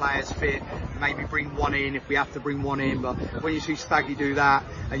right players fit, maybe bring one in if we have to bring one in, but when you see Staggy do that,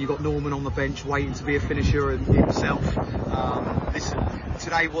 and you've got Norman on the bench waiting to be a finisher himself, listen,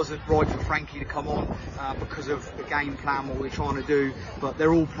 today wasn't right for Frankie to come on because of the game plan, what we're trying to do, but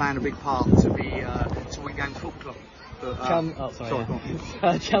they're all playing a big part to win Games Football Club.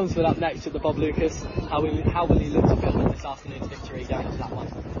 Chelmsford up next at the Bob Lucas. How will he look to build on this afternoon's victory going into that one?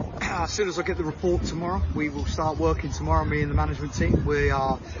 As soon as I get the report tomorrow, we will start working tomorrow, me and the management team. We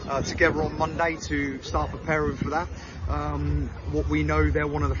are together on Monday to start preparing for that. What we know, they're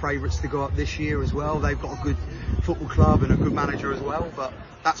one of the favourites to go up this year as well. They've got a good football club and a good manager as well, but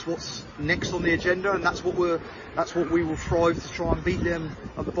that's what's next on the agenda, and that's what we will strive to try and beat them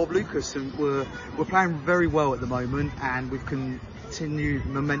at the Bob Lucas. And we're playing very well at the moment, and we've continued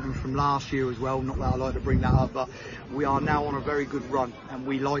momentum from last year as well. Not that I like to bring that up, but we are now on a very good run, and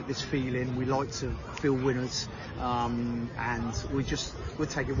we like this feeling. We like to feel winners, and we'll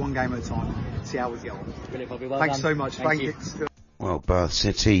take it one game at a time, see how we get on. Brilliant, Bobby. Well Thanks done. so much. Thank you. Well, Bath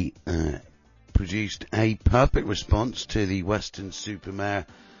City produced a perfect response to the Weston-super-Mare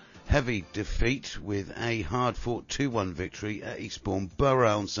heavy defeat with a hard-fought 2-1 victory at Eastbourne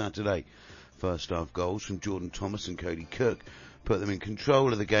Borough on Saturday. First half goals from Jordan Thomas and Cody Cook put them in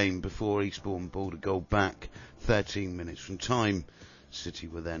control of the game before Eastbourne balled a goal back 13 minutes from time. City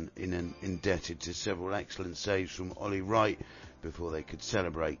were then indebted to several excellent saves from Ollie Wright before they could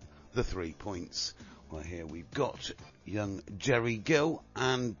celebrate the 3 points. Well, here we've got young Jerry Gill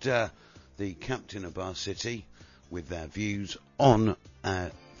and the captain of Bath City with their views on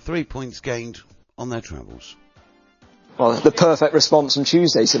 3 points gained on their travels. Well, the perfect response on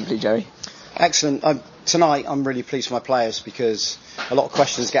Tuesday, simply, Jerry. Excellent. Tonight I'm really pleased with my players because a lot of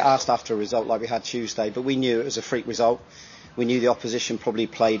questions get asked after a result like we had Tuesday, but we knew it was a freak result. We knew the opposition probably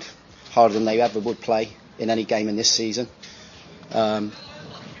played harder than they ever would play in any game in this season. And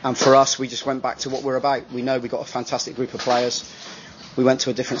for us, we just went back to what we're about. We know we got a fantastic group of players. We went to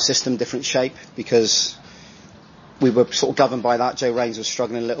a different system, different shape, because we were sort of governed by that. Joe Raines was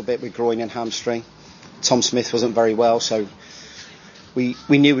struggling a little bit with groin and hamstring. Tom Smith wasn't very well, so we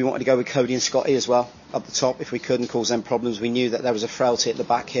knew we wanted to go with Cody and Scotty as well up the top if we could and cause them problems. We knew that there was a frailty at the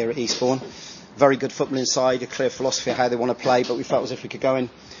back here at Eastbourne. Very good football inside, a clear philosophy of how they want to play, but we felt as if we could go and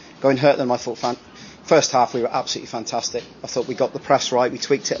hurt them. I thought first half we were absolutely fantastic. I thought we got the press right, we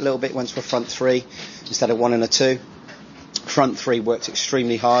tweaked it a little bit, went to a front three instead of 1 and a 2. Front three worked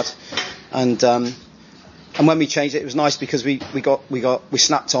extremely hard, and when we changed it was nice because we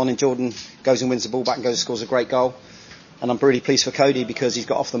snapped on, and Jordan goes and wins the ball back and goes and scores a great goal. And I'm really pleased for Cody because he's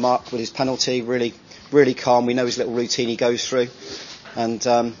got off the mark with his penalty, really calm. We know his little routine he goes through, and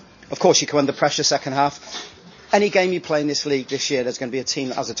Of course, you come under pressure second half. Any game you play in this league this year, there's going to be a team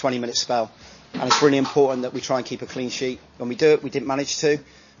that has a 20-minute spell. And it's really important that we try and keep a clean sheet. When we do it, we didn't manage to.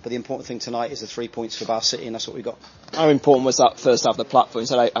 But the important thing tonight is the 3 points for Bath City, and that's what we got. How important was that first half of the platform? You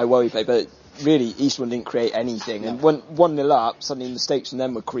said I worry play, but really Eastbourne didn't create anything. No. And when 1-0 up, suddenly mistakes from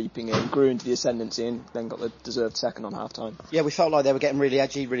them were creeping in, grew into the ascendancy, and then got the deserved second on half time. Yeah, we felt like they were getting really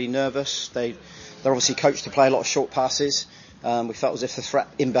edgy, really nervous. They're obviously coached to play a lot of short passes. We felt as if the threat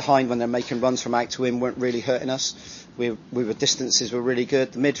in behind when they're making runs from out to in weren't really hurting us. Distances were really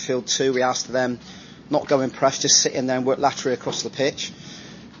good. The midfield too, we asked them not go and press, just sit in there and work laterally across the pitch.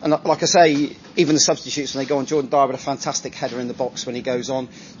 And like I say, even the substitutes when they go on, Jordan Dyer with a fantastic header in the box when he goes on.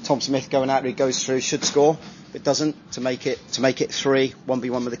 Tom Smith going out, he goes through, should score, but doesn't. To make it 3,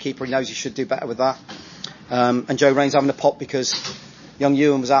 1v1 with the keeper, he knows he should do better with that. And Joe Rains having a pop because young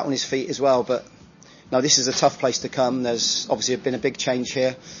Ewan was out on his feet as well. But no, this is a tough place to come. There's obviously been a big change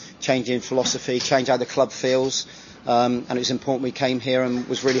here, change in philosophy, change how the club feels. And it was important we came here and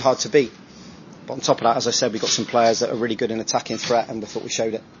was really hard to beat. But on top of that, as I said, we've got some players that are really good in attacking threat, and we thought we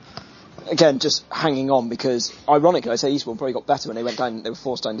showed it. Again, just hanging on, because ironically I say Eastbourne probably got better when they went down. They were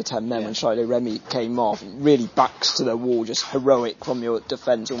forced down to 10 men when Shiloh Remy came off. Really backs to the wall, just heroic from your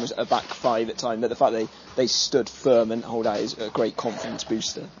defence, almost a back five at time. But the fact they stood firm and hold out is a great confidence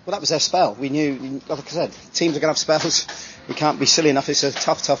booster. Well, that was their spell. We knew, like I said, teams are going to have spells. We can't be silly enough. It's a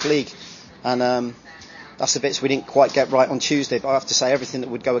tough league, and that's the bits we didn't quite get right on Tuesday. But I have to say, everything that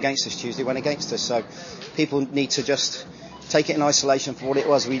would go against us Tuesday went against us. So people need to just take it in isolation for what it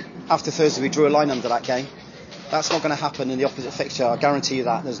was. After Thursday, we drew a line under that game. That's not going to happen in the opposite fixture. I guarantee you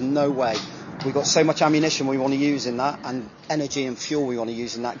that. There's no way. We've got so much ammunition we want to use in that, and energy and fuel we want to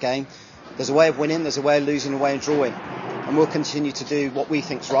use in that game. There's a way of winning, there's a way of losing, a way of drawing. And we'll continue to do what we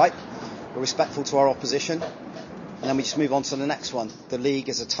think's right. We're respectful to our opposition. And then we just move on to the next one. The league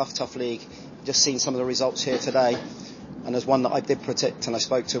is a tough league. Just seen some of the results here today. And there's one that I did predict, and I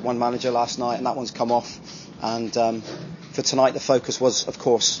spoke to one manager last night, and that one's come off. And for tonight, the focus was, of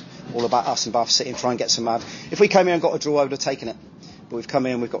course, all about us and Bath City and try and get some mad. If we came here and got a draw, I would have taken it. But we've come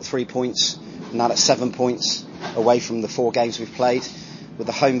here and we've got 3 points, and now that's 7 points away from the 4 games we've played, with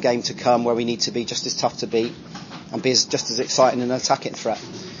the home game to come where we need to be just as tough to beat and be just as exciting an attacking threat.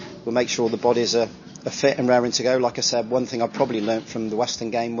 We'll make sure the bodies are fit and raring to go. Like I said, one thing I probably learnt from the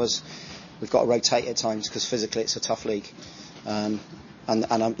Western game was we've got to rotate at times because physically it's a tough league. And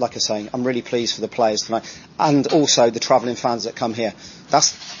I'm, like I say, I'm really pleased for the players tonight, and also the travelling fans that come here.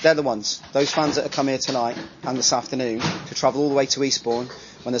 They're the ones. Those fans that have come here tonight and this afternoon to travel all the way to Eastbourne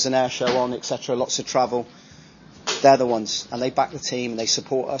when there's an air show on, etc. Lots of travel. They're the ones, and they back the team and they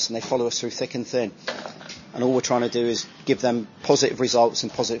support us and they follow us through thick and thin. And all we're trying to do is give them positive results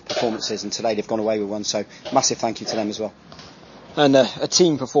and positive performances. And today they've gone away with one. So massive thank you to them as well. And a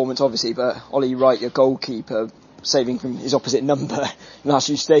team performance, obviously, but Ollie Wright, your goalkeeper, saving from his opposite number in the last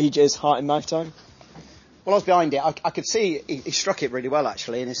few stages, heart in mouth time. Well, I was behind it. I could see he struck it really well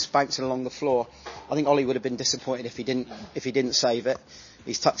actually, and it's bouncing along the floor. I think Ollie would have been disappointed if he didn't save it.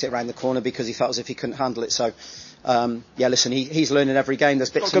 He's tucked it around the corner because he felt as if he couldn't handle it. So, listen, he's learning every game.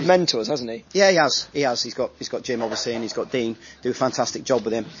 There's bits. Got good mentors, hasn't he? Yeah, he has. He's got Jim obviously, and he's got Dean. Do a fantastic job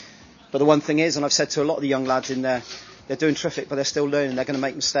with him. But the one thing is, and I've said to a lot of the young lads in there, they're doing terrific, but they're still learning. They're going to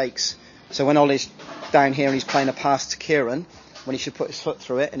make mistakes. So when Ollie's down here and he's playing a pass to Kieran, when he should put his foot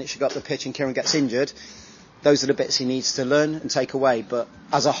through it and it should go up the pitch and Kieran gets injured, those are the bits he needs to learn and take away. But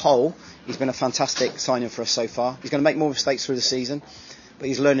as a whole, he's been a fantastic signing for us so far. He's going to make more mistakes through the season, but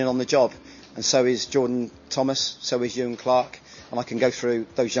he's learning on the job. And so is Jordan Thomas, so is Ewan Clark. And I can go through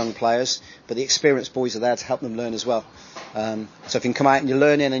those young players, but the experienced boys are there to help them learn as well. So if you can come out and you're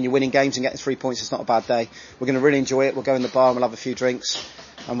learning and you're winning games and getting 3 points, it's not a bad day. We're going to really enjoy it. We'll go in the bar and we'll have a few drinks.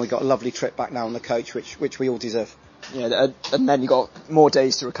 And we've got a lovely trip back now on the coach, which we all deserve. Yeah, and then you've got more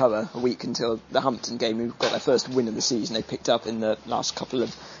days to recover, a week until the Hampton game, who got their first win of the season. They picked up in the last couple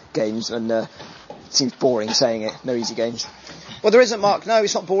of games, and it seems boring saying it, no easy games. Well, there isn't, Mark. No,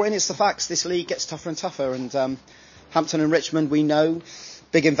 it's not boring, it's the facts. This league gets tougher and tougher, and Hampton and Richmond, we know,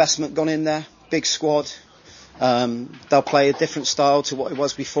 big investment gone in there, big squad. They'll play a different style to what it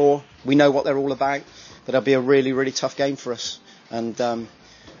was before. We know what they're all about, but it'll be a really, really tough game for us. And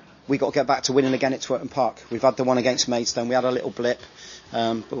we've got to get back to winning again at Twerton Park. We've had the one against Maidstone. We had a little blip,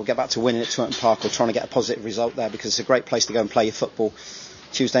 but we'll get back to winning at Twerton Park. We're trying to get a positive result there because it's a great place to go and play your football.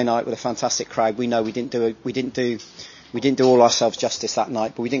 Tuesday night with a fantastic crowd. We know we didn't do all ourselves justice that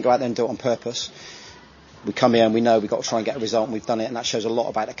night, but we didn't go out there and do it on purpose. We come here and we know we've got to try and get a result, and we've done it, and that shows a lot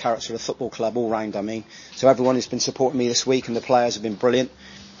about the character of the football club all round, I mean. So everyone who's been supporting me this week and the players have been brilliant.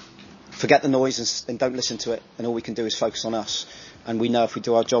 Forget the noise and don't listen to it, and all we can do is focus on us. and we know if we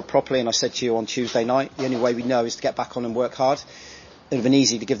do our job properly. And I said to you on Tuesday night, the only way we know is to get back on and work hard. It would have been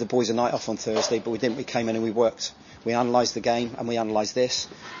easy to give the boys a night off on Thursday, but we didn't. We came in and we worked. We analysed the game and we analysed this.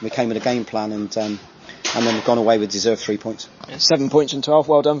 And we came with a game plan, and then we've gone away with deserved 3 points. 7 points from 12.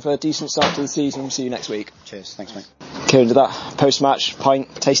 Well done for a decent start to the season. We'll see you next week. Cheers. Thanks, mate. Kieran, did that post-match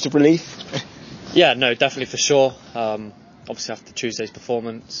pint taste of relief? Yeah, no, definitely for sure. Obviously after Tuesday's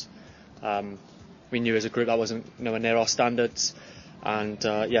performance, we knew as a group that wasn't nowhere near our standards. And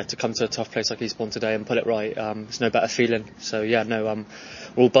to come to a tough place like Eastbourne today and pull it right, there's no better feeling. So we're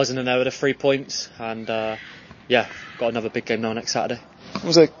all buzzing in there with the 3 points, and got another big game now next Saturday. What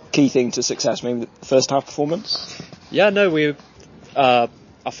was a key thing to success? Maybe the first half performance?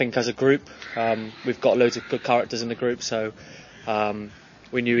 I think as a group, we've got loads of good characters in the group, so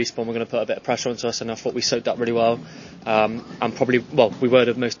we knew Eastbourne were going to put a bit of pressure onto us, and I thought we soaked up really well. And we were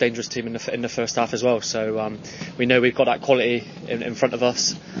the most dangerous team in the first half as well. So we know we've got that quality in front of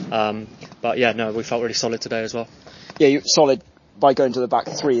us. We felt really solid today as well. Yeah, you're solid by going to the back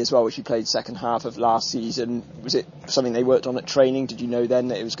three as well, which you played second half of last season. Was it something they worked on at training? Did you know then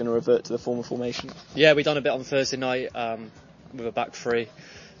that it was going to revert to the former formation? Yeah, we done a bit on Thursday night with a back three.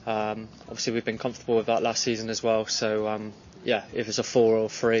 Obviously, we've been comfortable with that last season as well. So if it's a 4 or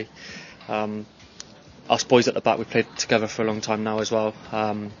 3. Us boys at the back, we played together for a long time now as well.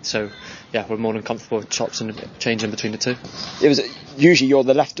 We're more than comfortable with chops and changing between the two. It was usually you're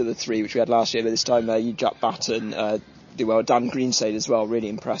the left of the three, which we had last year, but this time you Jack Batten, did well. Dan Greenside as well, really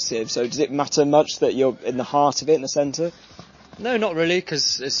impressive. So does it matter much that you're in the heart of it, in the centre? No, not really,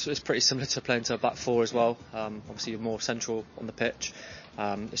 because it's pretty similar to playing to a back four as well. Obviously, you're more central on the pitch.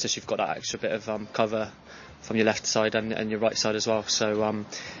 It's just you've got that extra bit of cover from your left side and your right side as well. So,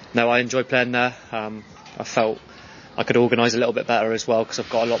 I enjoy playing there. I felt I could organise a little bit better as well because I've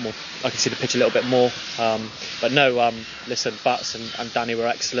got a lot more. I can see the pitch a little bit more. Listen, Bats and Danny were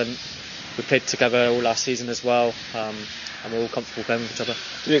excellent. We played together all last season as well, and we're all comfortable playing with each other.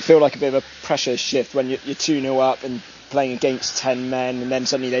 Did it feel like a bit of a pressure shift when you're 2-0 up and playing against 10 men, and then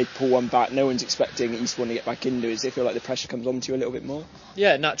suddenly they pull one back? No one's expecting Eastbourne to get back into it. Does it feel like the pressure comes onto you a little bit more?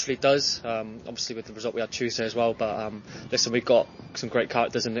 Yeah, it naturally does. Obviously with the result we had Tuesday as well, but we've got some great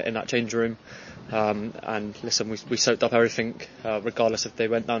characters in that changing room, we soaked up everything, regardless if they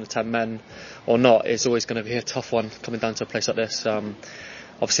went down to 10 men or not. It's always going to be a tough one coming down to a place like this.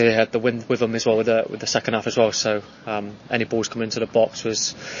 Obviously they had the wind with them as well with the second half as well, so any balls coming into the box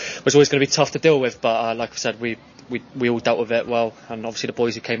was always going to be tough to deal with, but like I said, we all dealt with it well, and obviously the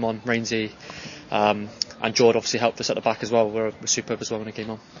boys who came on, Rainsy and Jord, obviously helped us at the back as well, were superb as well when they came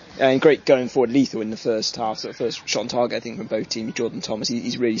on. And great going forward, lethal in the first half, so first shot on target I think from both teams. Jordan Thomas,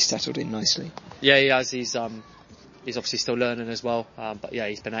 he's really settled in nicely. Yeah, he has. He's obviously still learning as well, but yeah,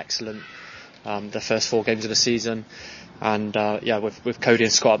 he's been excellent the first 4 games of the season. And with Cody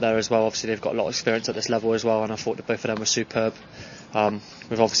and Scott up there as well, obviously they've got a lot of experience at this level as well, and I thought that both of them were superb.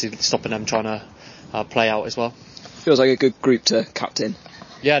 We've obviously stopping them trying to play out as well. Feels like a good group to captain.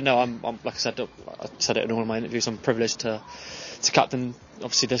 Yeah, no, I'm like I said it in all of my interviews, I'm privileged to captain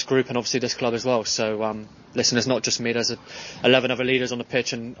obviously this group and obviously this club as well. So there's not just me, there's 11 other leaders on the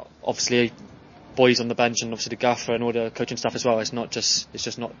pitch, and obviously boys on the bench, and obviously the gaffer and all the coaching staff as well. It's not just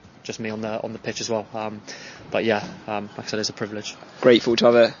me on the pitch as well. Like I said, it's a privilege. Grateful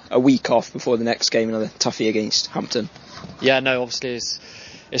to have a week off before the next game, another toughie against Hampton. Yeah, no, obviously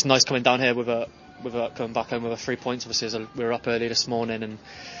it's nice coming down here with coming back home with 3 points. Obviously, we were up early this morning, and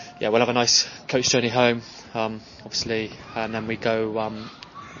we'll have a nice coach journey home. Obviously, and then we go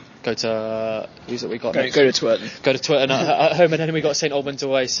to who's it we got next? Go to Twerton. Go to Twerton at home, and then we got St Albans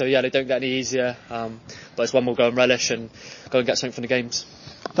away. So they don't get any easier. But it's one we'll go and relish and go and get something from the games.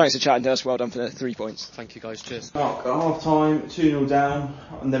 Thanks for chatting to us. Well done for the 3 points. Thank you guys. Cheers. At half time, 2-0 down,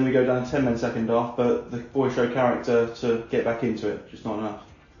 and then we go down 10 men second half. But the boys show character to get back into it. Just not enough.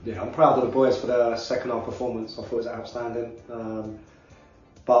 Yeah, I'm proud of the boys for their second half performance. I thought it was outstanding,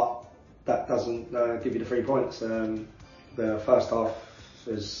 but that doesn't give you the 3 points. The first half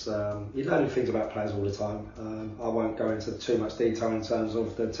is you're learning things about players all the time. I won't go into too much detail in terms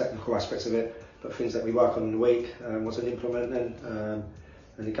of the technical aspects of it, but things that we work on in the week, wasn't implementing,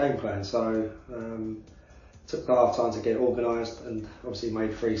 and the game plan. So took the half time to get organised, and obviously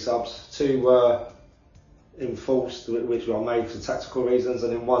made 3 subs. 2 were enforced, which were made for tactical reasons,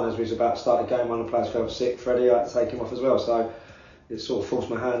 and then 1, as we was about to start the game, one of the players fell sick. Freddie, I had to take him off as well. So it sort of forced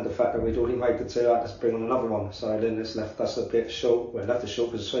my hand, the fact that we'd already made the 2, I had to bring on another one. So then it's left us a bit short. Well, it left us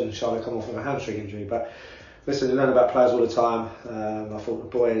short because Swin and Charlotte come off with a hamstring injury. But listen, you learn about players all the time. I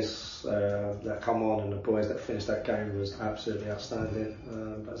thought the boys that come on and the boys that finished that game was absolutely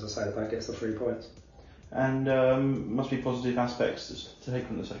outstanding. But as I say, that gets the 3 points. and must be positive aspects to take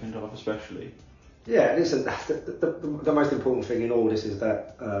from the second half, especially. Yeah, listen, the most important thing in all this is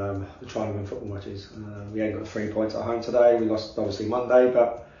that we're trying to win football matches. We ain't got 3 points at home today. We lost obviously Monday,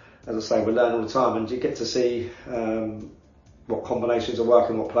 but as I say, we learn all the time, and you get to see what combinations are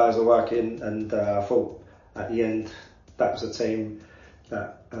working, what players are working, and I thought at the end that was a team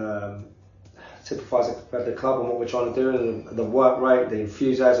that typifies the club and what we're trying to do, and the work rate, the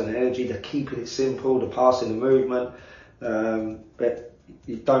enthusiasm, the energy, the keeping it simple, the passing, the movement. But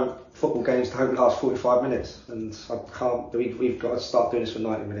football games don't last 45 minutes, and we've got to start doing this for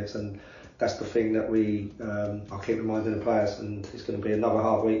 90 minutes, and that's the thing that I'll keep reminding the players, and it's going to be another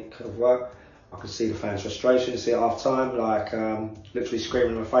hard week of work. I could see the fans' frustration, see at half time, literally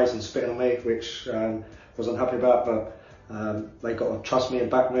screaming in my face and spitting on me, which wasn't happy about, but they got to trust me and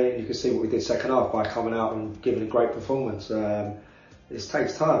back me, and you can see what we did second half by coming out and giving a great performance. It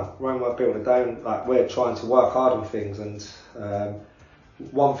takes time. Rome won't build it down. We're trying to work hard on things, and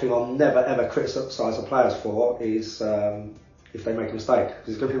one thing I'll never ever criticise the players for is if they make a mistake. Because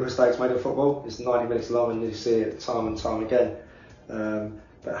there's going to be mistakes made in football. It's 90 minutes long, and you see it time and time again.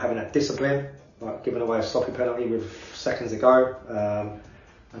 But having that discipline, like giving away a sloppy penalty with seconds to go,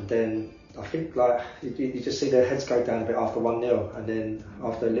 and then I think you just see their heads go down a bit after 1-0, and then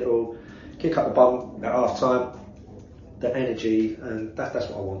after a little kick up the bum at half time, the energy, and that's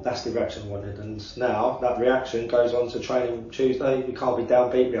what I want. That's the reaction I wanted, and now that reaction goes on to training Tuesday. We can't be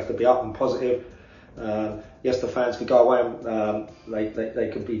downbeat. We have to be up and positive. Yes, the fans could go away and they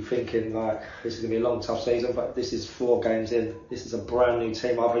could be thinking this is going to be a long, tough season, but this is 4 games in. This is a brand new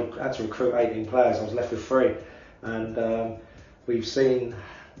team. I've had to recruit 18 players. I was left with 3, and we've seen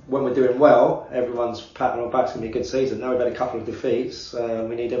when we're doing well, everyone's patting on back's going to be a good season. Now we've had a couple of defeats.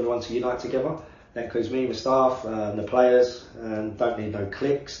 We need everyone to unite together. That includes me, the staff, the players, and don't need no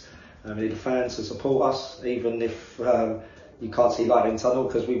cliques. We need the fans to support us, even if you can't see light in the tunnel,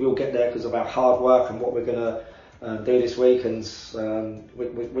 because we will get there because of our hard work and what we're going to do this week, and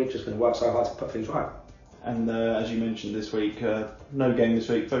we're just going to work so hard to put things right. And as you mentioned this week, no game this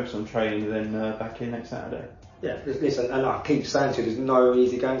week, focus on training, and then back in next Saturday. Yeah, listen, and I keep saying to you, there's no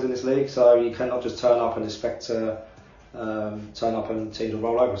easy games in this league, so you cannot just turn up and expect to turn up and teams will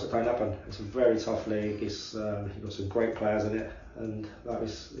roll over. So it don't happen. It's a very tough league. You've got some great players in it, and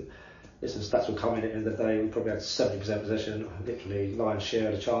stats will come in at the end of the day. We probably had 70% possession, literally lion's share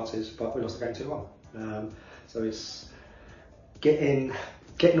of the chances, but we lost the game 2-1. So it's getting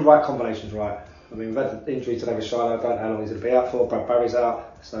the right combinations right. I mean, we've had the injury today with Shiloh. I don't know how long he's going to be out for. Brad Barry's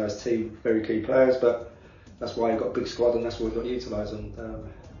out, so it's 2 very key players, but that's why you've got a big squad, and that's what we've got to utilise, and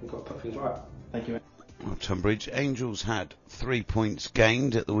we've got to put things right. Thank you. Well, Tunbridge Angels had 3 points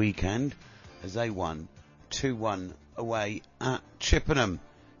gained at the weekend as they won 2-1 away at Chippenham.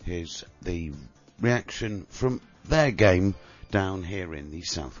 Here's the reaction from their game down here in the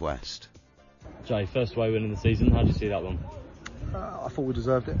southwest. Jay, first away win in the season. How do you see that one? I thought we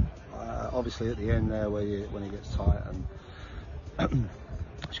deserved it. Obviously, at the end there, when it gets tight and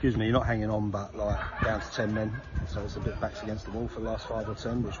excuse me, you're not hanging on, but down to 10 men, so it's a bit backs against the wall for the last 5 or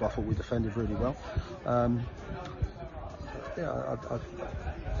 10, which I thought we defended really well. I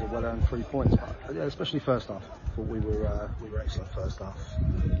well earned 3 points, but yeah, especially first half. I thought we were excellent first half.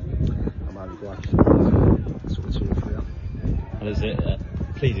 I'm only glad sort of 2 or 3 up. And is it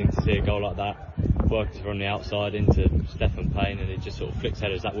pleasing to see a goal like that working from the outside into Stephen Payne, and it just sort of flicks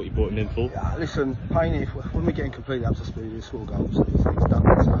header? Is that what you brought him in for? Yeah, listen, Payne, when we're getting completely up to speed, we score goals. So he's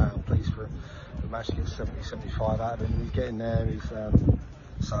done. So I'm pleased for him. We managed to get 70, 75 out of him. He's getting there.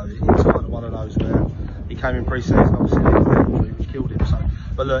 So he's kind of one of those where he came in pre-season, obviously, which killed him. So,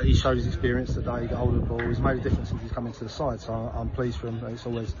 but look, he showed his experience today. He got hold of the ball. He's made a difference since he's come into the side. So I'm pleased for him. It's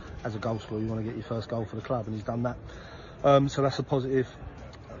always, as a goal scorer, you want to get your first goal for the club, and he's done that. So that's a positive.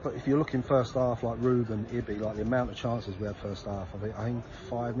 But if you're looking first half, like Ruben, Ibby, the amount of chances we had first half, I think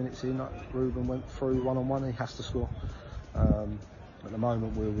 5 minutes in, Ruben went through one-on-one, he has to score. At the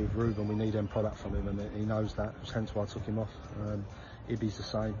moment we're with Ruben, we need end product from him, and he knows that, hence why I took him off. Ibby's the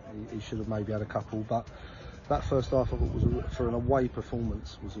same, he should have maybe had a couple, but that first half, I thought, for an away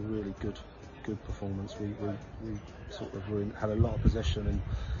performance, was a really good performance. We sort of had a lot of possession, and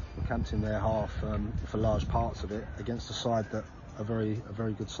we camped in their half for large parts of it against a side that a very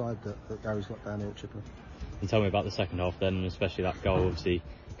good side that Gary's got down here at Chippenham. And tell me about the second half then, and especially that goal, obviously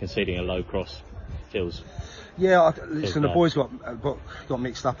conceding a low cross. Yeah, listen, the boys got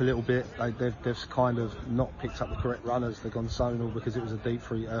mixed up a little bit. They've kind of not picked up the correct runners. They've gone zonal because it was a deep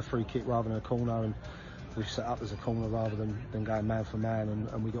free kick rather than a corner, and we've set up as a corner rather than going man for man,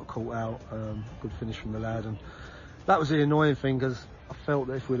 and we got caught out. Good finish from the lad, and that was the annoying thing, because I felt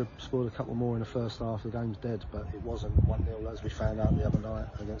that if we'd have scored a couple more in the first half, the game's dead, but it wasn't 1-0 as we found out the other night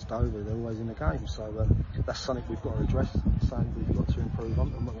against Dover. They're always in the game, so that's something we've got to address, something we've got to improve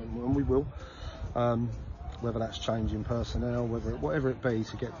on, and we will. Whether that's changing personnel, whatever it be,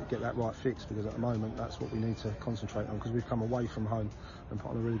 to get that right fix, because at the moment that's what we need to concentrate on, because we've come away from home and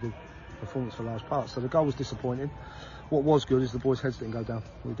put on a really good performance for large parts. So the goal was disappointing. What was good is the boys' heads didn't go down.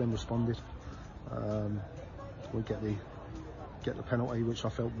 We then responded. We get the penalty, which I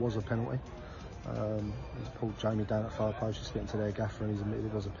felt was a penalty. He's pulled Jamie down at far post, just getting to their gaffer, and he's admitted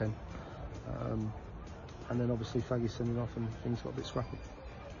it was a pen. And then obviously Faggy sending off, and things got a bit scrappy.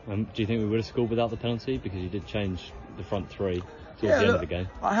 Do you think we would have scored without the penalty, because you did change the front three towards the end of the game?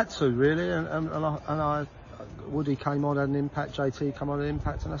 I had to, really, and Woody came on, had an impact, JT came on, had an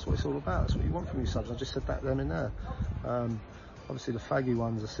impact, and that's what it's all about. That's what you want from your subs. I just said that then and there. Obviously the Faggy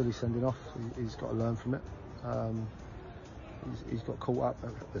one's a silly sending off. He's got to learn from it. He's got caught up.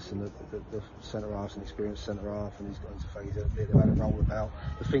 Listen, the centre half's an experienced centre half, and he's got into Faggy's a bit. They've had a roll about.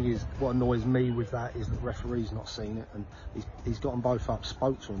 The thing is, what annoys me with that is that the referee's not seen it, and he's got them both up,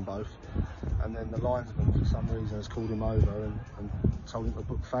 spoke to them both, and then the linesman for some reason has called him over and told him to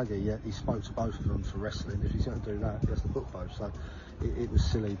book Faggy. Yet he spoke to both of them for wrestling. If he's going to do that, he has to book both. So it was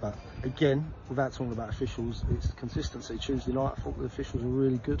silly. But again, without talking about officials, it's consistency. Tuesday night, I thought the officials were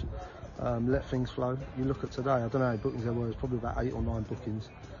really good. Let things flow. You look at today, I don't know how many bookings there were. There's probably about 8 or 9 bookings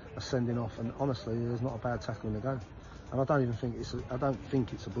are sending off, and honestly, there's not a bad tackle in the game. And I don't think it's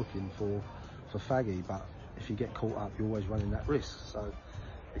a booking for Faggy, but if you get caught up, you're always running that risk. So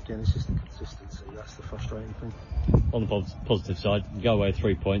again, it's just the consistency. That's the frustrating thing. On the positive side, you go away with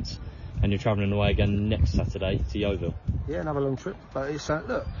 3 points, and you're travelling away again next Saturday to Yeovil. Yeah, another long trip, but it's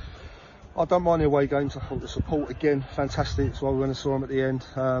look. I don't mind the away games. I thought the support again fantastic. That's why we went and saw them at the end.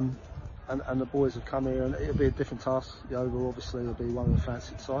 And the boys have come here, and it'll be a different task. Yeovil obviously will be one of the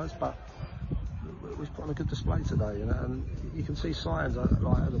fancied sides, but we've put on a good display today, and you can see signs like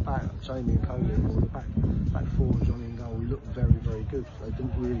at the back, Jamie and Cody, or the back four, Johnny and goal. We look very, very good. They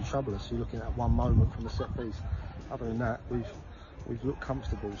didn't really trouble us. You're looking at one moment from the set piece. Other than that, we've looked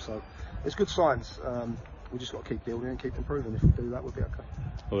comfortable. So it's good signs. We just got to keep building and keep improving. If we do that, we'll be okay.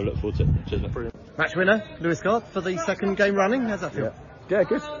 Well, we look forward to it. Cheers, mate. Brilliant. Match winner, Lewis Gard, for the second game running. How's that feel? Yeah,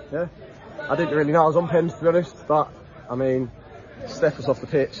 good. Yeah. I didn't really know I was on pens, to be honest, but I mean, Steph was off the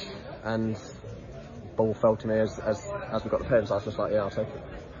pitch and ball fell to me as we got the pens. So I was just like, yeah, I'll take it.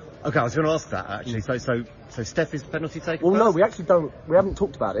 Okay, I was going to ask that actually. So Steph is penalty taker. Well, no, we actually don't. We haven't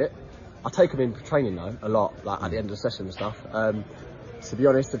talked about it. I take him in for training though a lot, like at the end of the session and stuff. To be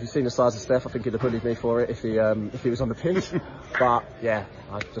honest, if you've seen the size of Steph, I think he'd have bullied me for it if he was on the pitch. But yeah,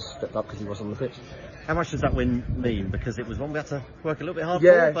 I just stepped up because he was on the pitch. How much does that win mean? Because it was one we had to work a little bit hard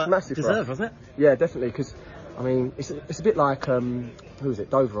for, but massive deserved, wasn't it? Yeah, definitely. Because I mean, it's a bit like who was it?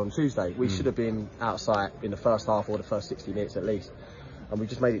 Dover on Tuesday. We should have been outside in the first half or the first 60 minutes at least, and we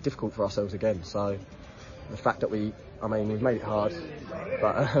just made it difficult for ourselves again. So the fact that we've made it hard,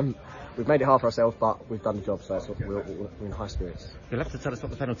 but we've made it hard for ourselves, but we've done the job, so we're in high spirits. You'll have to tell us what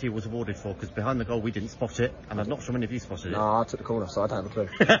the penalty was awarded for, because behind the goal we didn't spot it, and I'm not sure many of you spotted it. No, I took the corner, so I don't have a clue.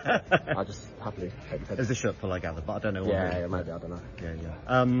 I just happily take the penalty. There's a shirt pull, I gather, but I don't know. Yeah, maybe, I don't know.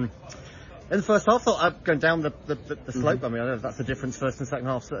 Yeah. In the first half, going down the slope. I mean, I don't know if that's the difference first and second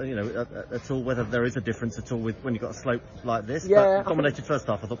half. At all, whether there is a difference at all with when you've got a slope like this. Yeah, but dominated first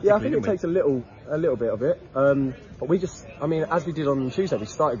half. I thought. Yeah, I think it takes a little bit of it. But we just, I mean, as we did on Tuesday, we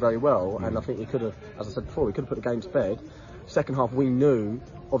started very well, and I think we could have, as I said before, we could have put the game to bed. Second half, we knew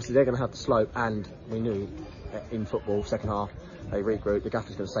obviously they're going to have the slope, and we knew in football, second half they regroup. The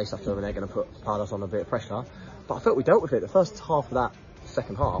gaffer's going to say stuff to them, and they're going to pile us on a bit of pressure. But I felt we dealt with it. The first half of that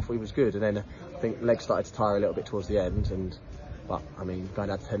second half we was good, and then I think legs started to tire a little bit towards the end, but I mean, going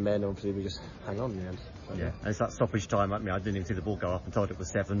down to 10 men, obviously we just hang on in the end. So, yeah, and it's that stoppage time. I mean, I didn't even see the ball go up and told it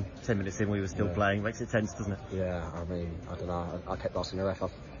was 7. 10 minutes in we were still playing. Makes it tense, doesn't it? Yeah, I mean, I don't know, I kept asking the ref.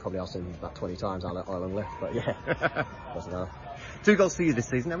 I've probably asked him about 20 times how long left, but yeah, doesn't matter. 2 goals for you this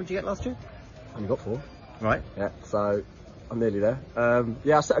season. How many did you get last year? I only got 4. Right. Yeah, so I'm nearly there.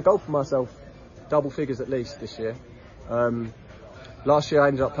 Yeah, I set a goal for myself, double figures at least this year. Last year I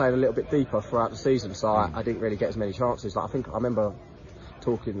ended up playing a little bit deeper throughout the season, so I didn't really get as many chances. Like, I think I remember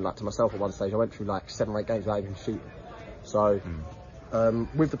talking to myself at one stage. I went through like 7 or 8 games without even shooting. So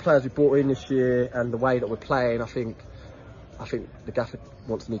with the players we brought in this year and the way that we're playing, I think the gaffer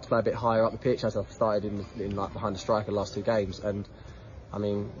wants me to play a bit higher up the pitch, as I've started in like behind the striker the last 2 games. And I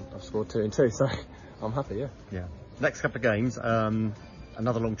mean, I've scored 2 and 2, so I'm happy. Yeah. Next couple of games.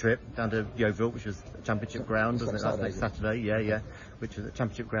 another long trip down to Yeovil, which was a championship ground, wasn't it? That's next Saturday, yeah. Which was a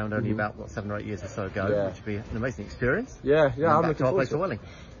championship ground only about 7 or 8 years or so ago, which would be an amazing experience. Yeah, I'm looking forward to it. Welling.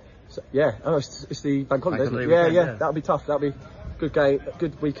 So, it's the bank holiday, isn't it? Weekend, yeah, that'll be tough. That'll be good game,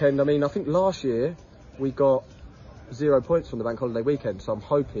 good weekend. I mean, I think last year we got 0 points from the bank holiday weekend, so I'm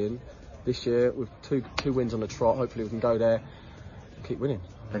hoping this year with two wins on the trot, hopefully we can go there and keep winning.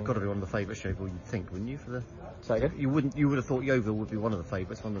 They've got to be one of the favourites, Yeovil, you'd think, wouldn't you? Say again? You would have thought Yeovil would be one of the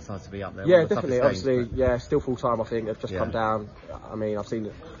favourites, one of the sides to be up there. Yeah, definitely. Obviously, still full time. I think they've just come down. I mean,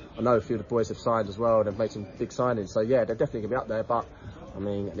 I know a few of the boys have signed as well, and they've made some big signings. So yeah, they're definitely gonna be up there. But I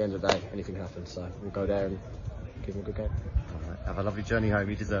mean, at the end of the day, anything happens. So we'll go there and give them a good game. All right. Have a lovely journey home.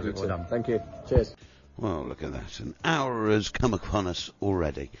 You deserve it. Well done. Thank you. Cheers. Well, look at that. An hour has come upon us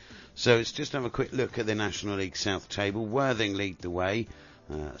already. So let's just have a quick look at the National League South table. Worthing lead the way,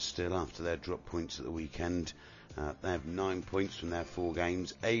 still after their drop points at the weekend. They have 9 points from their 4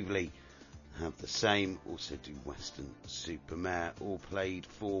 games. Aveley have the same, also do Weston-super-Mare. All played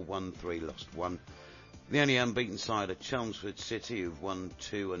 4, won 3, lost 1. The only unbeaten side are Chelmsford City, who've won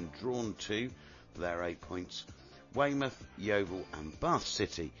 2 and drawn 2 for their 8 points. Weymouth, Yeovil and Bath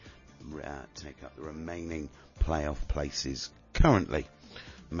City take up the remaining playoff places currently.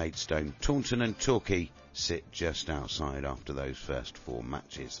 Maidstone, Taunton and Torquay sit just outside after those first 4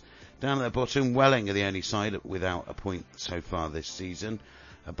 matches. Down at the bottom, Welling are the only side without a point so far this season.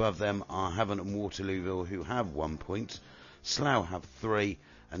 Above them are Havant and Waterlooville, who have 1 point. Slough have 3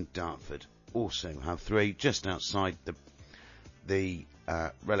 and Dartford also have 3. Just outside the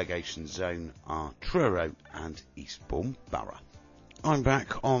relegation zone are Truro and Eastbourne Borough. I'm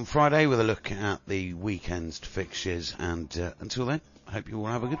back on Friday with a look at the weekend's fixtures, and until then, I hope you all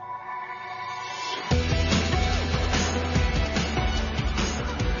have a good